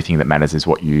matters. The only thing that matters is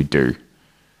what you do.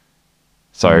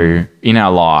 So in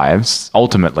our lives,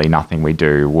 ultimately, nothing we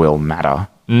do will matter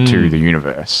to the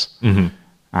universe.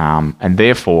 And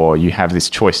therefore, you have this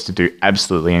choice to do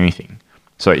absolutely anything.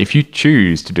 So if you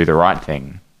choose to do the right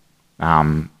thing,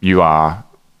 you are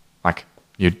like,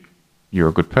 you're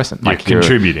a good person. You're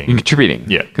contributing. You're contributing.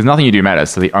 Yeah. Because nothing you do matters.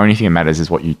 So the only thing that matters is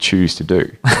what you choose to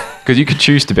do. Because you could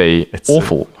choose to be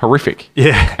awful, horrific.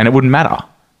 Yeah. And it wouldn't matter.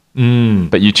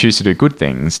 But you choose to do good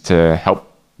things to help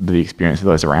the experience of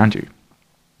those around you.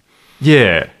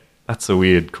 Yeah. That's a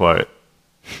weird quote.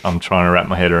 I'm trying to wrap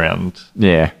my head around.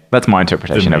 Yeah. That's my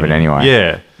interpretation of it anyway.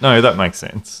 Yeah. No, that makes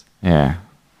sense. Yeah.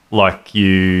 Like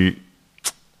I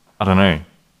don't know.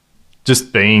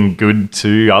 Just being good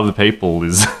to other people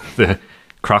is the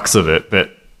crux of it.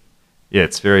 But yeah,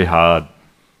 it's very hard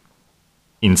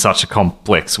in such a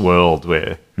complex world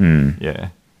where,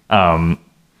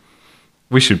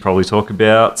 we should probably talk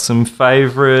about some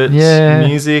favourite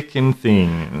music and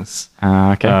things.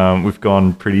 Okay. We've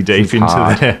gone pretty deep into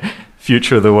the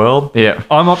future of the world. Yeah.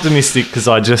 I'm optimistic because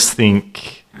I just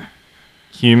think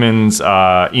humans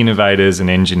are innovators and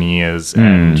engineers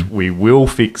and we will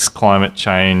fix climate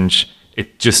change.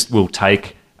 It just will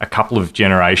take a couple of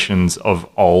generations of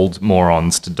old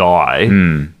morons to die.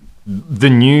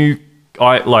 When you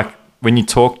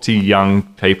talk to young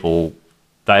people,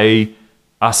 they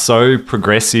are so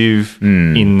progressive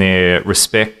in their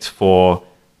respect for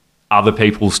other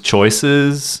people's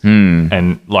choices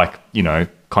and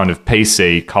kind of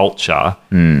PC culture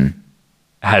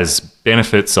has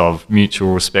benefits of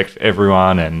mutual respect for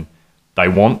everyone and they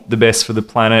want the best for the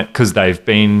planet because they've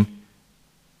been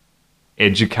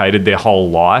educated their whole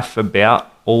life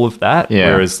about all of that.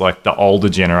 Whereas like the older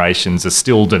generations are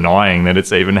still denying that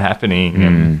it's even happening.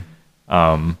 And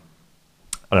I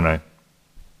don't know.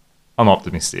 I'm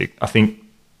optimistic. I think,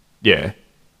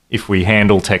 if we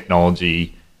handle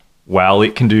technology well,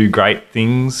 it can do great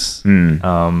things.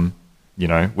 We're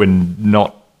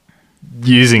not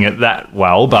using it that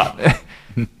well, but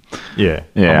I'm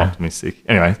optimistic.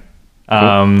 Anyway,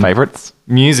 Favorites?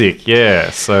 Music,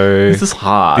 So this is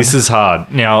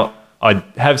hard. Now, I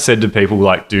have said to people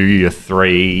like, do your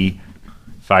 3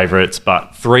 favorites,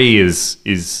 but 3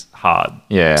 is hard.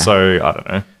 Yeah. So I don't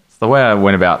know. So the way I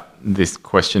went about this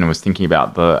question was thinking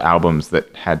about the albums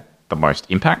that had the most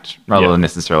impact rather than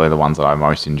necessarily the ones that I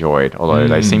most enjoyed, although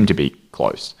they seem to be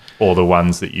close. Or the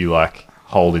ones that you like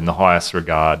hold in the highest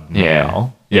regard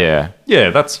now. Yeah,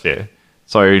 that's fair.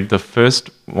 So the first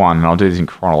one, and I'll do this in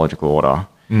chronological order,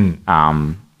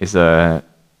 it's a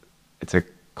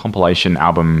compilation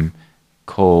album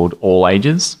called All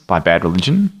Ages by Bad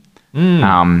Religion.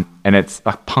 And it's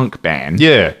a punk band.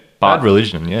 Yeah, Bad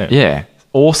Religion, Yeah.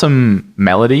 Awesome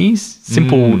melodies,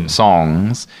 simple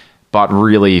songs, but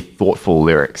really thoughtful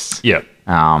lyrics. Yeah.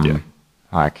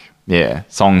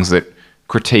 Songs that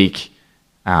critique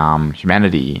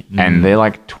humanity. And they're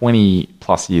like 20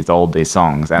 plus years old, these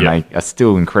songs, and they are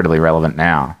still incredibly relevant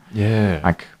now. Yeah.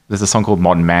 Like there's a song called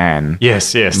Modern Man.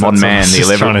 Yes. Modern Man,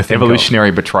 the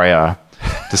evolutionary betrayer,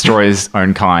 destroys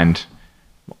own kind.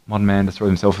 Modern man destroys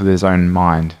himself with his own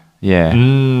mind. Yeah.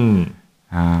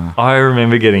 I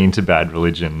remember getting into Bad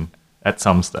Religion at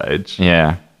some stage.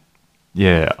 Yeah.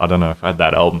 Yeah, I don't know if I had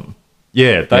that album.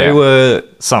 Yeah, they were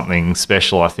something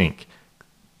special, I think,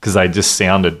 because they just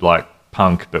sounded like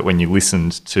punk, but when you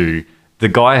listened to... The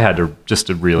guy had just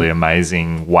a really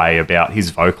amazing way about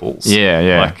his vocals.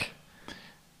 Yeah.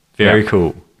 Very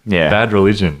cool. Yeah. Bad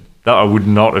Religion. I would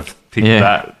not have picked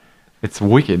that. It's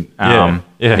wicked. I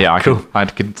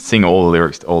could sing all the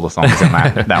lyrics to all the songs in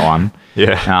that one.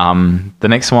 Yeah. The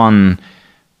next one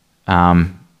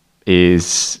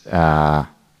is I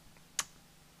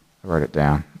wrote it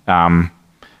down.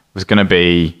 Was going to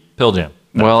be Pearl Jam.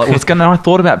 Well, I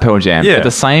thought about Pearl Jam. Yeah. But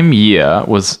the same year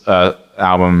was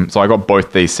album. So I got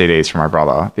both these CDs from my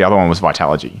brother. The other one was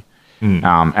Vitalogy,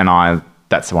 and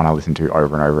that's the one I listened to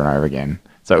over and over and over again.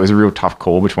 So it was a real tough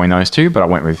call between those two, but I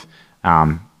went with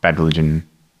Bad Religion,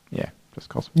 just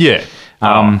cause. Yeah.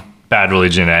 Bad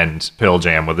Religion and Pearl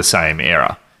Jam were the same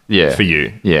era. Yeah. For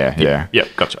you. Yeah. Yep,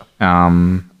 gotcha.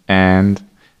 And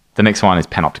the next one is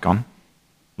Panopticon.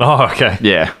 Oh, okay.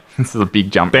 Yeah. This is a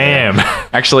big jump. Bam.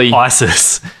 Actually,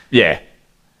 ISIS. Yeah.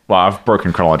 Well, I've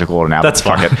broken chronological order now. That's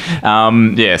fine.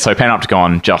 Yeah, so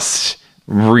Panopticon just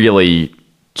really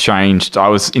changed. I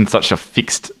was in such a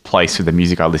fixed place with the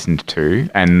music I listened to,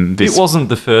 and it wasn't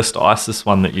the first ISIS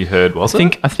one that you heard, was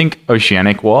it? I think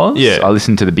Oceanic was. Yeah. I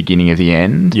listened to the beginning of the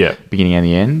end. Yeah. Beginning and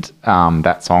the end.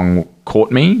 That song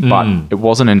caught me, but it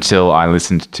wasn't until I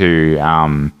listened to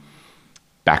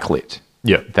Backlit.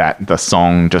 Yeah. That the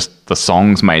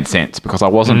songs made sense, because I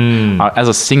wasn't, as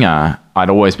a singer, I'd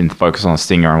always been focused on a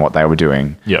singer and what they were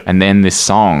doing. Yeah. And then this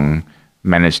song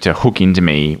managed to hook into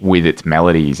me with its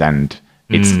melodies and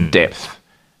its depth.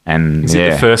 And is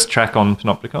it the first track on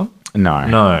Panopticon? No.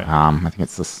 I think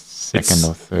it's the second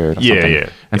or third or something. Yeah.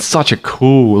 And such a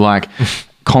cool,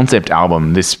 concept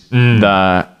album. This,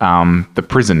 the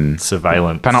prison.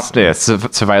 Surveillance.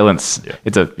 Surveillance.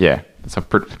 Yeah. So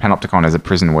Panopticon is a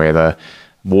prison where the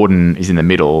warden is in the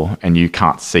middle and you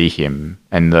can't see him,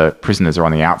 and the prisoners are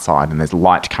on the outside, and there's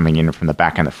light coming in from the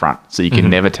back and the front, so you can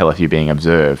never tell if you're being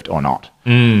observed or not.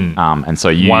 And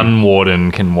so one warden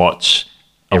can watch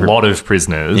a lot of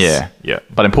prisoners. Yeah.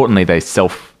 But importantly, they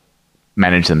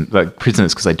self-manage them. Like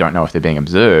prisoners, because they don't know if they're being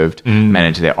observed,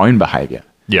 manage their own behavior.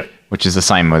 Yeah. Which is the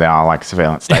same with our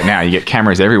surveillance state now. You get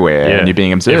cameras everywhere and you're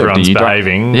being observed. Everyone's and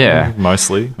behaving. Yeah.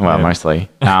 Mostly. Well, mostly.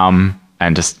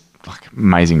 And just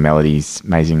amazing melodies,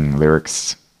 amazing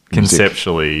lyrics.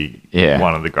 Conceptually,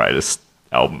 one of the greatest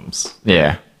albums.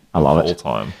 Yeah. I love it. All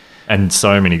time. And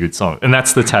so many good songs. And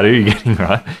that's the tattoo you're getting,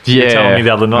 right? Yeah. You were telling me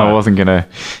the other night. I wasn't going to.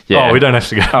 Yeah. Oh, we don't have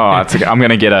to go. It's okay. I'm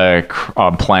going to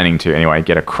I'm planning to anyway,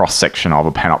 get a cross section of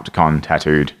a Panopticon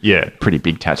tattooed. Yeah. Pretty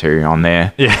big tattoo on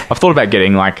there. Yeah. I've thought about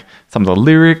getting some of the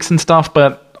lyrics and stuff,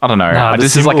 but I don't know.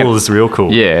 This is real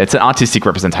cool. Yeah. It's an artistic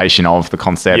representation of the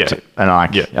concept. Yeah. And I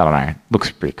don't know.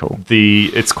 Looks pretty cool.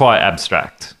 It's quite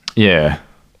abstract. Yeah.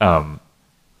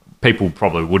 People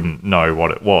probably wouldn't know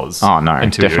what it was. Oh, no.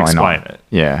 Until you explain it.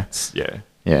 Yeah.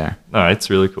 Yeah. No,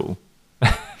 it's really cool.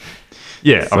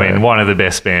 Yeah. So, I mean, one of the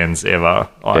best bands ever,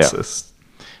 ISIS.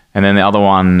 Yeah. And then the other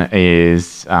one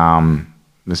is,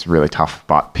 this is really tough,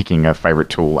 but picking a favorite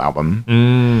Tool album.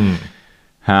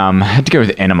 I had to go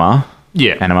with Enema.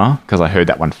 Yeah. Enema, because I heard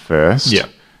that one first. Yeah.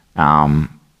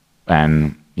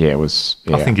 And it was.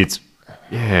 Yeah. I think it's.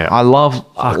 Yeah, I love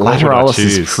Lateralis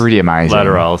is pretty amazing.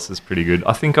 Lateralis is pretty good.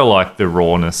 I think I like the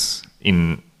rawness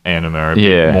in Anima a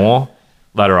bit more.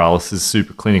 Lateralis is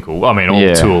super clinical. I mean,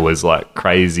 all Tool is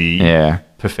crazy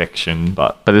perfection,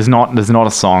 but there's not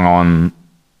a song on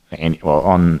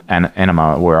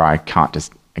Anima where I can't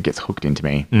just, it gets hooked into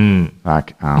me.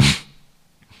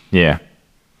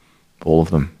 All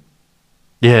of them.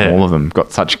 Yeah, all of them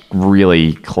got such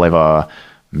really clever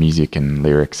music and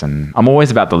lyrics, and I'm always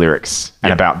about the lyrics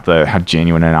and about how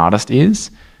genuine an artist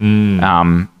is.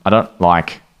 I don't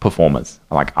like performers.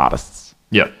 I like artists.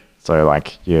 Yep. So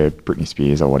your Britney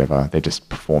Spears or whatever, they're just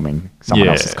performing someone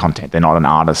else's content. They're not an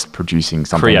artist producing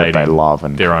something that they love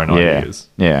and their own ideas.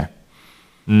 Yeah.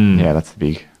 Yeah, that's the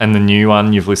big. And the new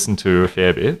one you've listened to a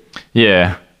fair bit.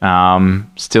 Yeah.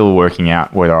 Still working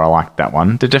out whether I like that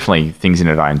one. There are definitely things in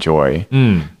it I enjoy.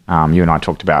 You and I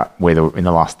talked about whether in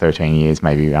the last 13 years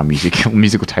maybe our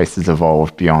musical taste has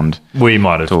evolved beyond. We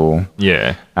might have. Tool.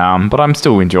 Yeah. But I'm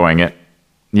still enjoying it.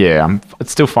 Yeah,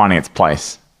 it's still finding its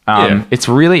place. It's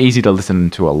really easy to listen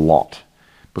to a lot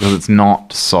because it's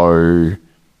not so.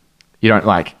 You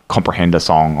don't comprehend a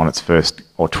song on its first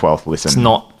or 12th listen. It's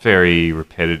not very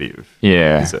repetitive.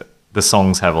 Yeah. Is it? The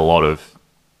songs have a lot of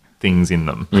things in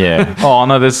them. Yeah. Oh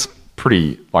no, there's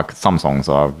pretty some songs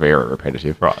are very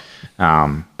repetitive. Right.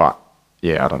 But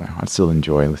yeah, I don't know. I still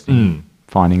enjoy listening,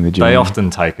 finding the journey. They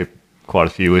often take quite a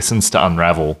few listens to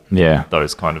unravel. Yeah.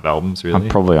 Those kind of albums, really. I'm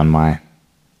probably on my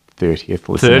 30th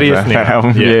listen. 30th now. That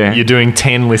album. Yeah. You're doing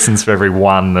 10 listens for every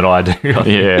one that I do.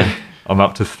 Yeah. I'm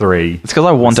up to 3. It's because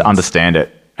I want to understand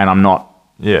it, and I'm not.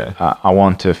 Yeah. I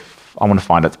want to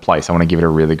find its place. I want to give it a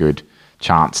really good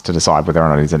chance to decide whether or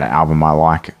not it's an album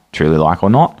I truly like or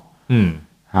not.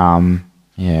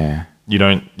 Yeah.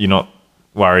 You're not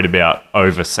worried about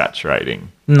oversaturating.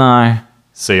 No.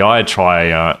 See, I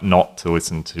try not to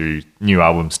listen to new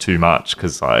albums too much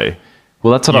because I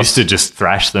used to just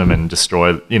thrash them and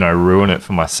destroy, ruin it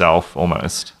for myself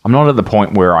almost. I'm not at the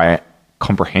point where I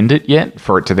comprehend it yet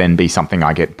for it to then be something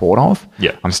I get bored of.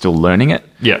 Yeah. I'm still learning it.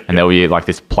 Yeah. And there'll be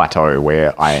this plateau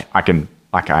where I can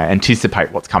I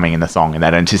anticipate what's coming in the song, and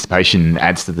that anticipation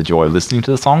adds to the joy of listening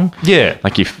to the song. Yeah.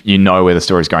 If you know where the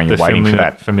story's going, you're waiting for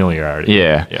that familiarity.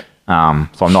 Yeah. Yeah.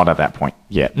 So I'm not at that point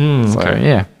yet. Okay.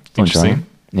 Yeah. Interesting.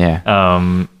 Yeah.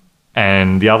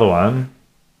 And the other one.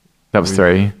 That was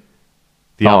 3.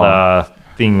 The other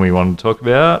thing we wanted to talk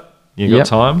about. You got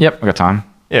time? Yep, I got time.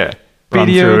 Yeah. Run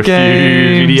through a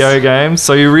few video games.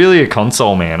 So you're really a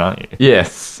console man, aren't you?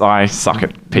 Yes, I suck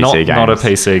at PC games. Not a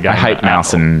PC game. I hate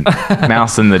mouse and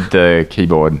the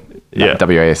keyboard. Yeah.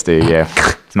 WASD. Yeah,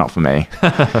 it's not for me.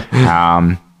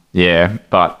 Yeah,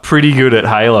 but pretty good at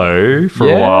Halo for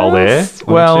a while there.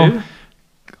 Well,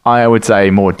 I would say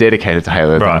more dedicated to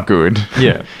Halo than good.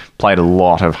 Yeah, played a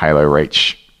lot of Halo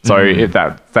Reach. So if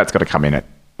that's got to come in it.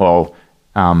 Well.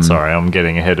 Sorry, I'm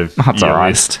getting ahead of your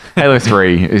list. Halo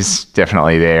 3 is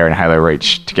definitely there, and Halo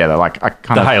Reach together. Like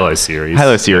Halo series.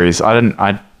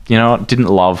 I didn't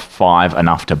love 5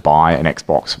 enough to buy an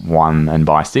Xbox One and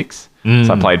buy 6.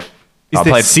 So I played. I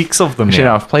played 6 of them. Actually,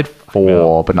 no, I've played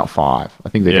 4, but not 5. I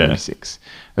think they're doing 6.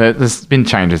 There's been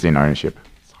changes in ownership.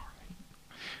 Sorry,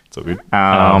 it's all good.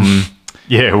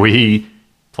 Yeah, we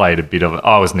played a bit of it.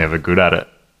 I was never good at it.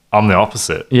 I'm the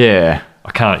opposite. Yeah,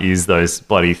 I can't use those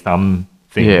bloody thumb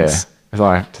things. Yeah, because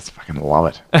I just fucking love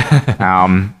it.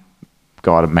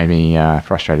 God, it made me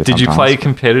frustrated. Did you play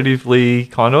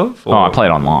competitively, kind of? Or I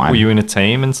played online. Were you in a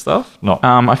team and stuff? Not.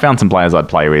 I found some players I'd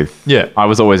play with. Yeah, I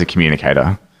was always a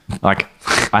communicator. Like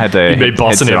I had to. You'd be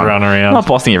bossing everyone around. Not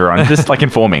bossing everyone, just like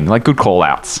informing, like good call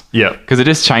outs. Yeah, because it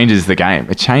just changes the game.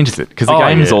 It changes it because the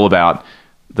game is all about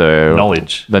the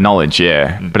knowledge. The knowledge,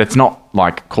 yeah. But it's not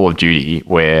like Call of Duty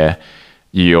where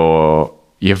your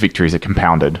victories are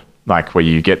compounded. Like where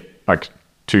you get like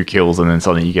 2 kills and then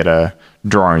suddenly you get a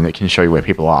drone that can show you where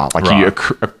people are. Like you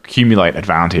accumulate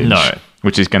advantage,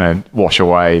 which is going to wash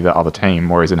away the other team.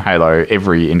 Whereas in Halo,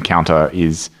 every encounter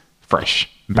is fresh,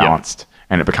 balanced,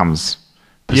 and it becomes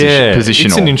positional.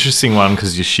 It's an interesting one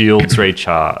because your shields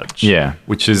recharge. Yeah.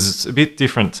 Which is a bit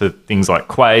different to things like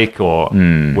Quake or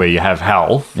where you have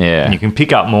health. Yeah. And you can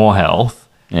pick up more health.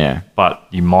 Yeah. But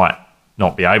you might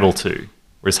not be able to.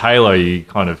 Whereas Halo, you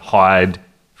kind of hide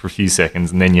for a few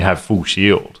seconds and then you have full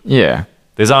shield. Yeah.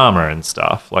 There's armor and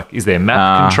stuff. Like, is there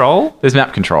map control? There's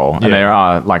map control and there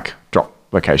are like drop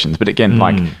locations. But again,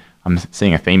 like I'm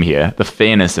seeing a theme here. The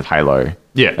fairness of Halo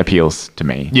appeals to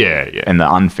me. Yeah, yeah. And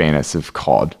the unfairness of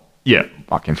COD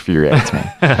like infuriates me.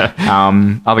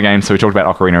 Other games, so we talked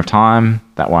about Ocarina of Time.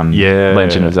 That one,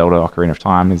 Legend of Zelda Ocarina of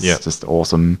Time is just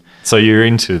awesome. So you're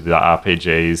into the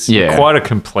RPGs. You're quite a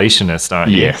completionist,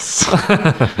 aren't you? Yes.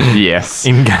 Yes.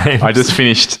 In games. I just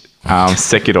finished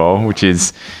Sekiro, which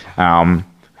is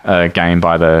a game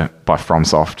by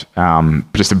FromSoft,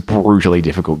 just a brutally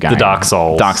difficult game. The Dark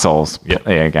Souls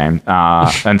game.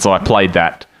 And so I played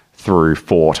that through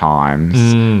 4 times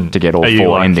to get all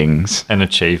 4 endings. An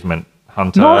achievement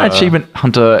hunter? Not an achievement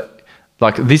hunter.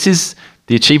 Like the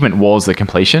achievement was the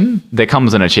completion. There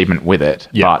comes an achievement with it.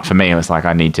 But for me, it was like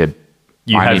I need to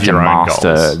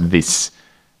master this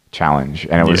challenge,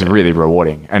 and it was really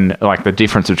rewarding. And like the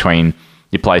difference between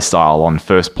your play style on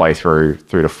first playthrough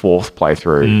through to 4th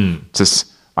playthrough,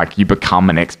 just like you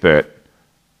become an expert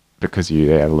because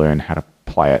you learn how to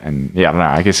play it, and I don't know,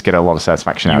 I guess get a lot of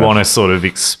satisfaction out of it. You want to sort of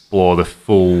explore the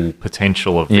full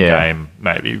potential of the game,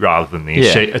 maybe, rather than the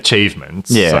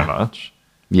achievements so much.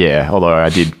 Yeah, although I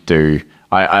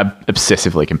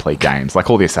obsessively complete games. Like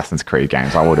all the Assassin's Creed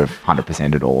games, I would have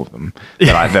 100%ed all of them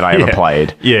that I ever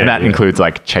played. And that includes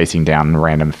like chasing down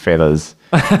random feathers.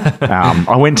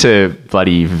 I went to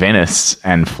bloody Venice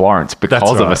and Florence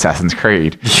because of Assassin's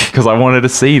Creed, because I wanted to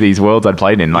see these worlds I'd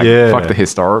played in. Like, fuck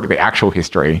the actual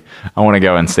history. I want to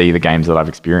go and see the games that I've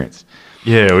experienced.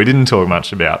 Yeah, we didn't talk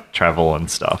much about travel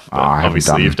and stuff. But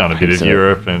obviously, you've done a bit of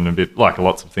Europe and a bit, like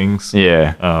lots of things.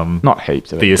 Yeah, not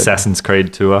heaps of it. The Assassin's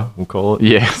Creed tour, we'll call it.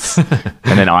 Yes.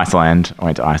 And then Iceland. I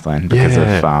went to Iceland because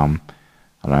of, I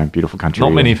don't know, beautiful country. Not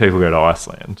many people go to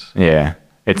Iceland. Yeah.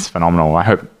 It's phenomenal. I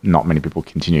hope not many people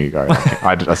continue to go.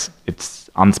 Like, it's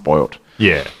unspoilt.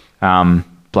 Yeah.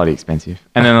 Bloody expensive.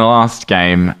 And then the last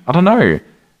game, I don't know.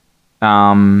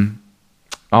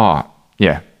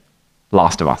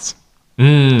 Last of Us.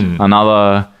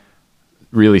 Another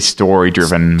really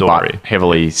story-driven but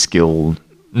heavily skilled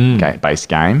based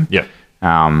game. Yeah.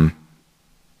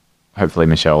 Hopefully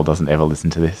Michelle doesn't ever listen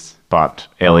to this, but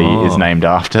Ellie is named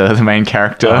after the main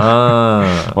character.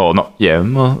 Well,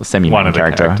 semi-main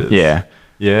character. Characters. Yeah.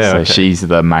 Yeah. So she's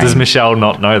the main. Does Michelle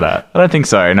not know that? I don't think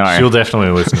so, no. She'll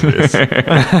definitely listen to this.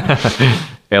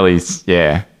 Ellie's,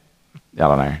 I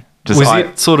don't know. Was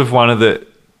it sort of one of the,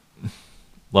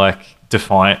 like,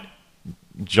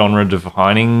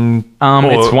 genre-defining?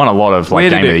 It's won a lot of,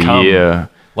 like, Game of the Year.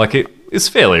 Like, it's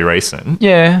fairly recent.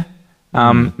 Yeah.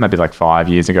 Maybe like 5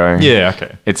 years ago. Yeah,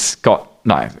 okay. It's got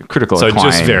critical acclaim. So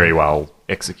just very well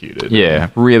executed. Yeah,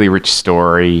 really rich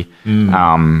story.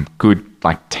 Good,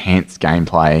 like, tense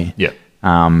gameplay. Yeah.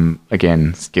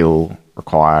 Again, skill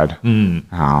required.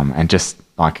 And just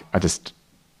like it's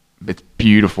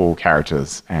beautiful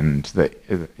characters and the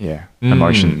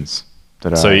emotions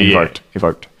that are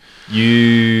evoked.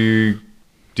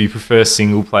 Do you prefer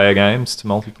single player games to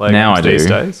multiplayer games these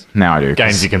days? Now I do.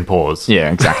 Games you can pause.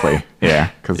 Yeah, exactly. Yeah,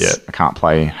 because I can't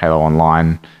play Halo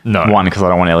Online. No. One, because I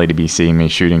don't want Ellie to be seeing me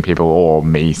shooting people or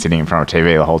me sitting in front of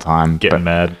TV the whole time. Getting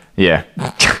mad. Yeah,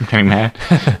 getting mad.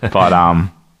 But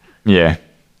yeah,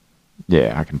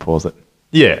 I can pause it.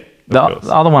 Yeah. The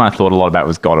other one I thought a lot about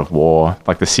was God of War,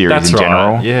 like the series in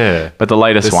general. Yeah. But the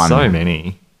latest one. There's so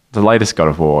many. The latest God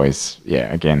of War is,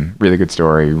 again, really good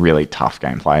story, really tough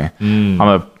gameplay.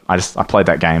 I played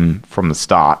that game from the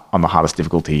start on the hardest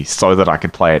difficulty so that I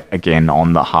could play it again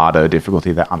on the harder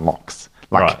difficulty that unlocks.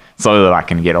 So that I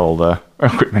can get all the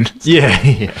equipment.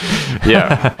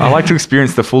 Yeah. I like to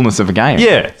experience the fullness of a game.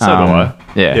 Yeah, so do I.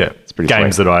 Yeah. It's pretty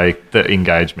games sweet. that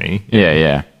engage me.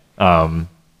 Yeah.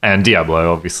 And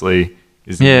Diablo, obviously,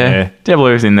 is in there.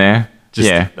 Diablo is in there.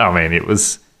 I mean, it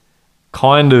was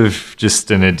kind of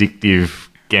just an addictive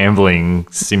gambling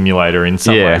simulator in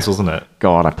some ways, wasn't it?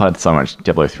 God, I played so much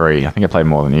Diablo 3. I think I played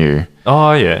more than you.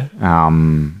 Oh, yeah.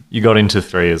 You got into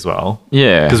 3 as well.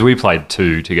 Yeah. Because we played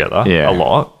 2 together a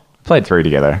lot. Played 3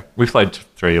 together. We played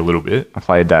 3 a little bit. I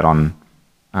played that on...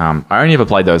 I only ever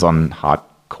played those on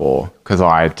hardcore because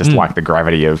I just like the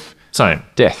gravity of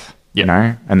death, you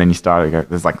know? And then you start to go...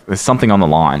 There's something on the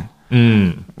line.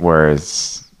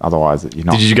 Whereas otherwise you're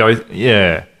not... Did you go...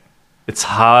 Yeah. It's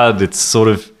hard. It's sort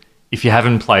of... If you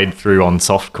haven't played through on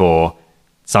softcore,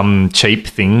 some cheap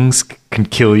things can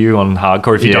kill you on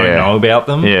hardcore if you don't know about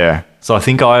them. Yeah. So I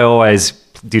think I always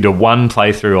did a one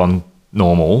playthrough on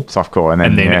normal. Softcore.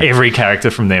 And then every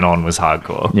character from then on was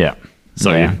hardcore. Yeah.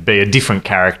 So you'd be a different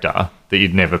character that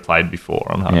you'd never played before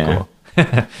on hardcore.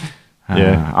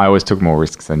 Yeah. I always took more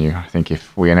risks than you. I think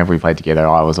whenever we played together,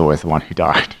 I was always the one who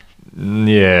died.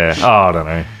 Yeah. Oh, I don't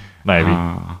know. Maybe.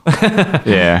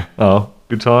 Yeah. Oh,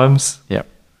 good times. Yep.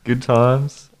 Good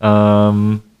times.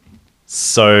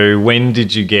 So when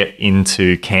did you get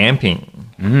into camping?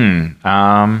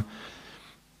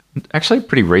 Actually,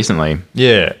 pretty recently.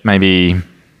 Yeah. Maybe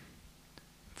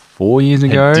 4 years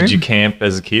ago. And did you camp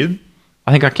as a kid?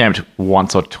 I think I camped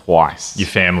once or twice. Your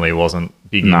family wasn't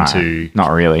big into...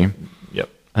 not really. Yep.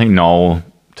 I think Noel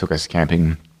took us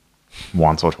camping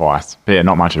once or twice. But yeah,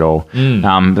 not much at all. Then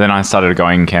I started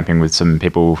going camping with some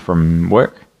people from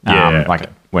work.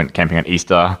 Went camping at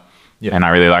Easter, and I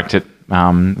really liked it.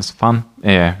 It was fun.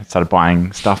 Yeah, I started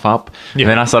buying stuff up. And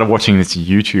then I started watching this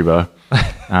YouTuber.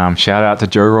 Shout out to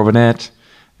Joe Robinette,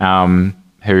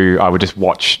 who I would just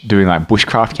watch doing like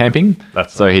bushcraft camping.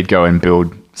 He'd go and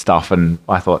build stuff, and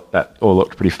I thought that all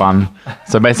looked pretty fun.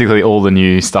 So basically all the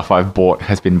new stuff I've bought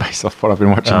has been based off what I've been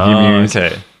watching him use.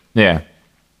 Okay. Yeah.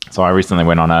 So I recently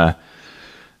went on it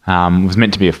was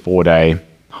meant to be a 4-day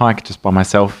hike just by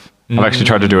myself. I've actually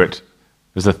tried to do it.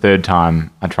 It was the third time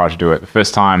I tried to do it. The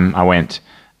first time I went,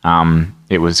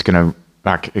 it was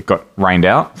it got rained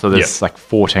out. So there's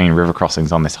 14 river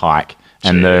crossings on this hike.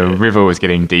 And the river was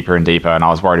getting deeper and deeper, and I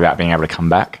was worried about being able to come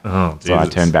back. Oh, so I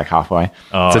turned back halfway.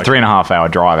 It's a 3.5 hour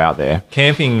drive out there.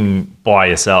 Camping by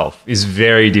yourself is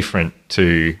very different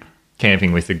to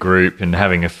camping with a group and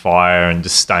having a fire and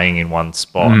just staying in one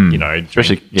spot,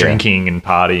 especially drinking and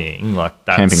partying. Like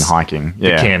that's camping, hiking.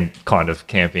 Yeah. The kind of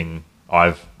camping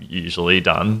I've usually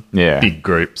done. Yeah. Big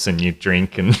groups and you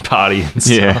drink and party and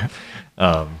stuff.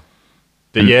 But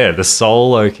the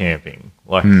solo camping,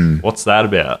 what's that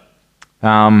about?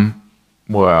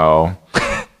 Well,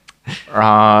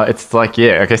 it's like,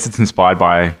 I guess it's inspired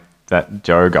by that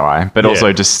Joe guy, but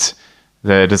also just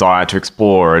the desire to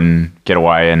explore and get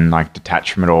away and like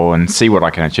detach from it all and see what I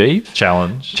can achieve.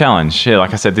 Challenge. Yeah,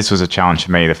 like I said, this was a challenge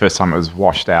for me. The first time it was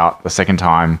washed out. The second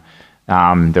time,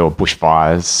 there were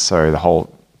bushfires, so the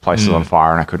whole place was on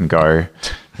fire and I couldn't go.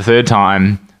 The third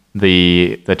time,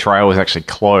 the trail was actually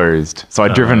closed. So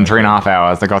I'd driven 3.5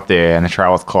 hours. I got there and the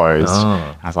trail was closed.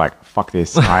 I was like, fuck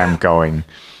this, I am going.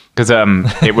 Because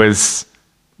it was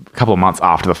a couple of months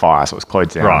after the fire, so it was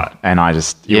closed down. Right. And I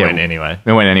just... You went anyway.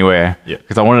 We went anywhere. Yeah.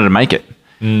 Because I wanted to make it.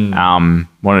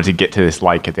 Wanted to get to this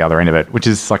lake at the other end of it, which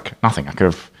is like nothing. I could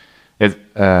have... It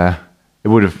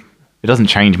doesn't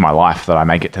change my life that I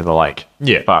make it to the lake.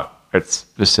 Yeah. But it's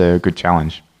just a good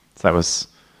challenge. So that was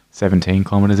 17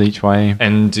 kilometers each way.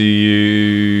 And do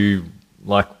you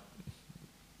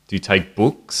take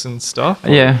books and stuff? Or?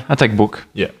 Yeah, I take a book.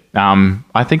 Yeah.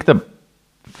 I think the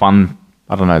fun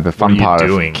part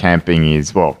of camping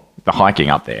is, the hiking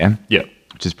up there. Yeah.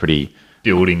 Which is pretty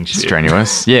building shit.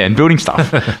 Strenuous. Yeah, and building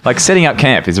stuff. Like setting up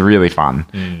camp is really fun.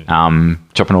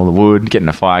 Chopping all the wood, getting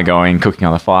a fire going, cooking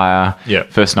on the fire. Yeah.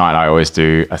 First night I always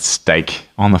do a steak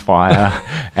on the fire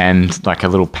and like a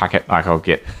little packet, like I'll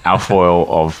get alfoil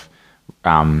of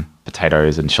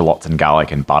potatoes and shallots and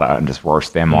garlic and butter and just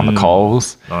roast them on the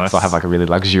coals. Nice. So I have like a really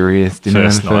luxurious dinner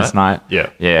the first night. Yeah.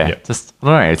 Yeah. Just, I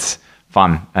don't know, it's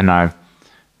fun. And I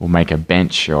will make a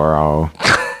bench or I'll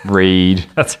read.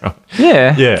 That's right.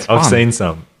 Yeah. Yeah, I've seen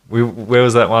some. Where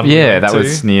was that one? Yeah, that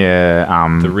was near...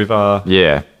 the river.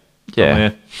 Yeah.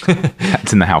 Yeah.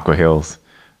 It's in the Halkwa Hills.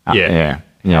 Yeah.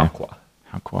 Halkwa.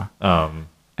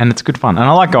 And it's good fun. And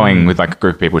I like going with like a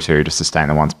group of people too, just to stay in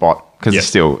the one spot because it's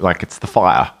still like it's the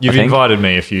fire. You've invited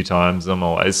me a few times. I'm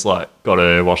always like, got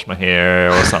to wash my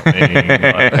hair or something.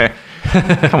 Like,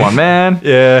 come on, man.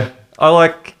 Yeah. I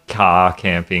like car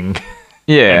camping.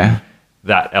 Yeah.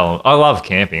 That element. I love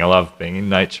camping. I love being in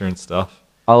nature and stuff.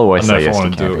 I'll always say if yes I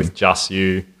want to to do it with just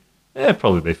you. Yeah, it'd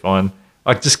probably be fine.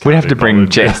 I just we'd have to bring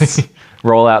chess,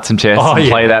 roll out some chess and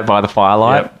play that by the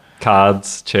firelight. Yep.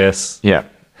 Cards, chess. Yeah.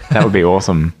 That would be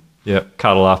awesome. Yep.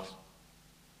 Cuddle up.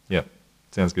 Yep.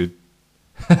 Sounds good.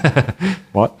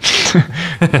 What?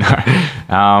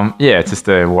 No. Yeah, it's just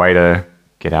a way to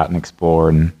get out and explore.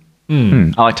 And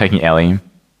I like taking Ellie.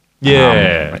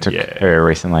 Yeah. I took her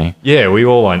recently. Yeah, we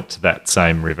all went to that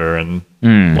same river and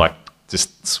like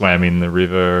just swam in the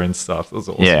river and stuff. That was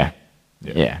awesome.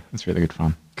 Yeah. It's really good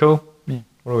fun. Cool. Yeah.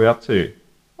 What are we up to?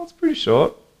 Well, it's pretty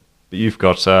short. But you've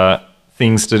got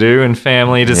things to do and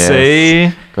family to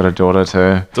see. Got a daughter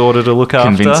to look after.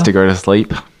 Convinced to go to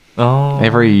sleep. Oh.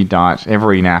 Every night,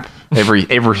 every nap,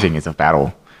 everything is a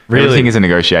battle. Really? Everything is a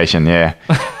negotiation, yeah.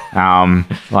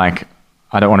 Like,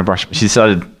 I don't want to brush... She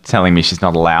started telling me she's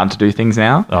not allowed to do things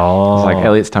now. Oh. It's like,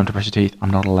 Ellie, it's time to brush your teeth. I'm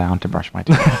not allowed to brush my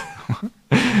teeth.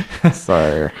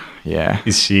 So, yeah.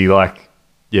 Is she like,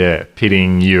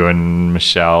 pitting you and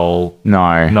Michelle?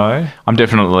 No. No? I'm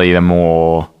definitely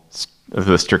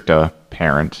the stricter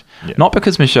parent. Yeah. Not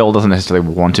because Michelle doesn't necessarily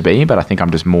want to be, but I think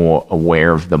I'm just more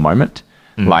aware of the moment.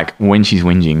 Like when she's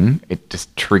whinging, it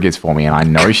just triggers for me and I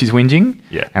know she's whinging.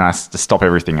 Yeah. And I just stop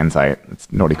everything and say,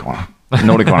 it's naughty corner.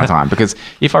 Naughty corner time. Because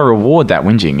if I reward that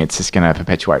whinging, it's just going to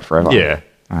perpetuate forever. Yeah.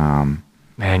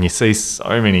 Man, you see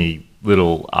so many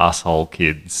little asshole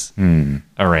kids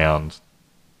around.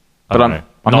 But I'm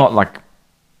not like...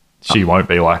 She won't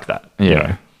be like that. Yeah. You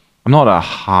know? I'm not a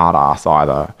hard ass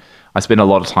either. I spend a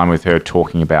lot of time with her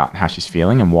talking about how she's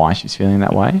feeling and why she's feeling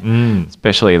that way.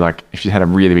 Especially like if she's had a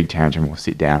really big tantrum, we'll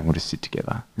sit down, we'll just sit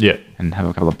together. Yeah. And have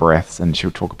a couple of breaths and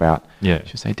she'll talk about, she'll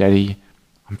say, Daddy,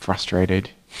 I'm frustrated.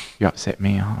 You upset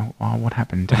me. Oh, what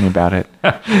happened? Tell me about it.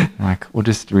 Like, we'll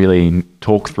just really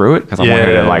talk through it because I want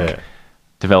her to like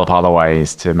develop other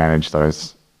ways to manage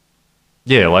those.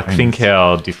 Yeah, like things. Think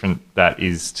how different that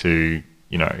is to,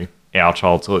 our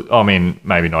childhood. I mean,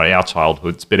 maybe not our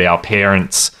childhoods, but our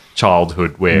parents'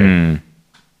 childhood where,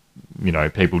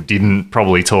 people didn't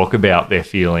probably talk about their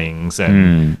feelings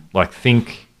and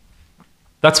think.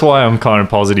 That's why I'm kind of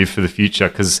positive for the future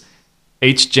because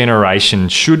each generation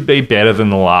should be better than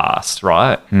the last,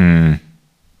 right? In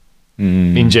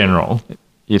general.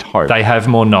 You'd hope. They have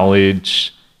more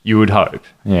knowledge, you would hope.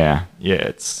 Yeah.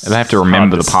 Yeah, they have to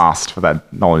remember the past for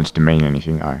that knowledge to mean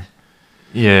anything, though.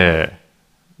 Yeah.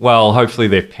 Well, hopefully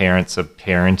their parents are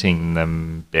parenting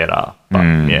them better. But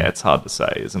yeah, it's hard to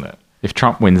say, isn't it? If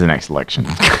Trump wins the next election,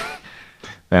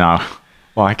 then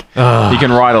you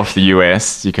can write off the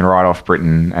US, you can write off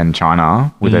Britain and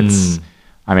China with its...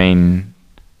 I mean,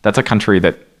 that's a country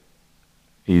that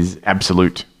is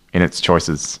absolute in its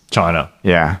choices. China.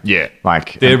 Yeah. Yeah.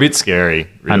 Like they're a bit scary,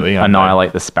 really.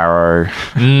 Annihilate the sparrow.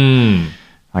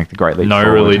 Like the Great Leap No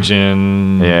Forward.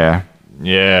 Religion. Yeah.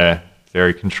 Yeah.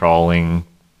 Very controlling.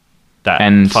 That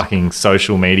and fucking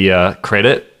social media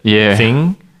credit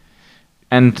thing.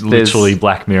 And literally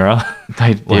Black Mirror.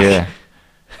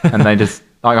 And they just...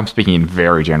 Like, I'm speaking in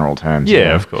very general terms.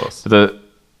 Yeah, of course. The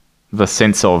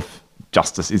sense of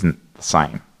justice isn't the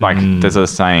same. Like, there's a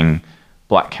saying,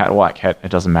 black cat, white cat, it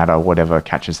doesn't matter, whatever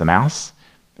catches the mouse,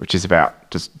 which is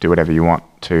about just do whatever you want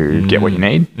to get what you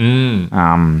need.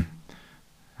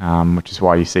 Which is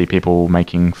why you see people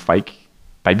making fake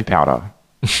baby powder.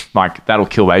 Like, that'll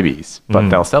kill babies, but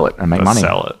they'll sell it and make money.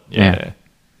 Sell it, yeah.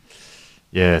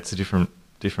 Yeah, it's a different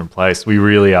place. We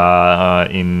really are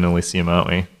in Elysium, aren't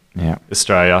we? Yeah.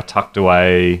 Australia, tucked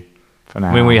away. For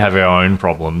now. I mean, we have our own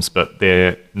problems, but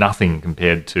they're nothing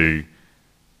compared to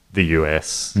the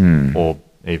US or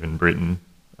even Britain.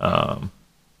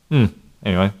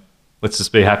 Anyway, let's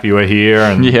just be happy we're here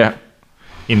and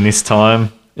in this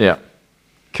time. Yeah.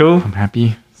 Cool. I'm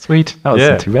happy. Sweet. That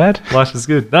wasn't too bad. Life is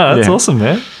good. No, that's awesome,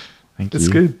 man. Thank you. It's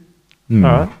good. All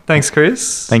right. Thanks,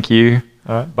 Chris. Thank you.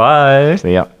 All right. Bye.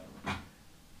 See ya.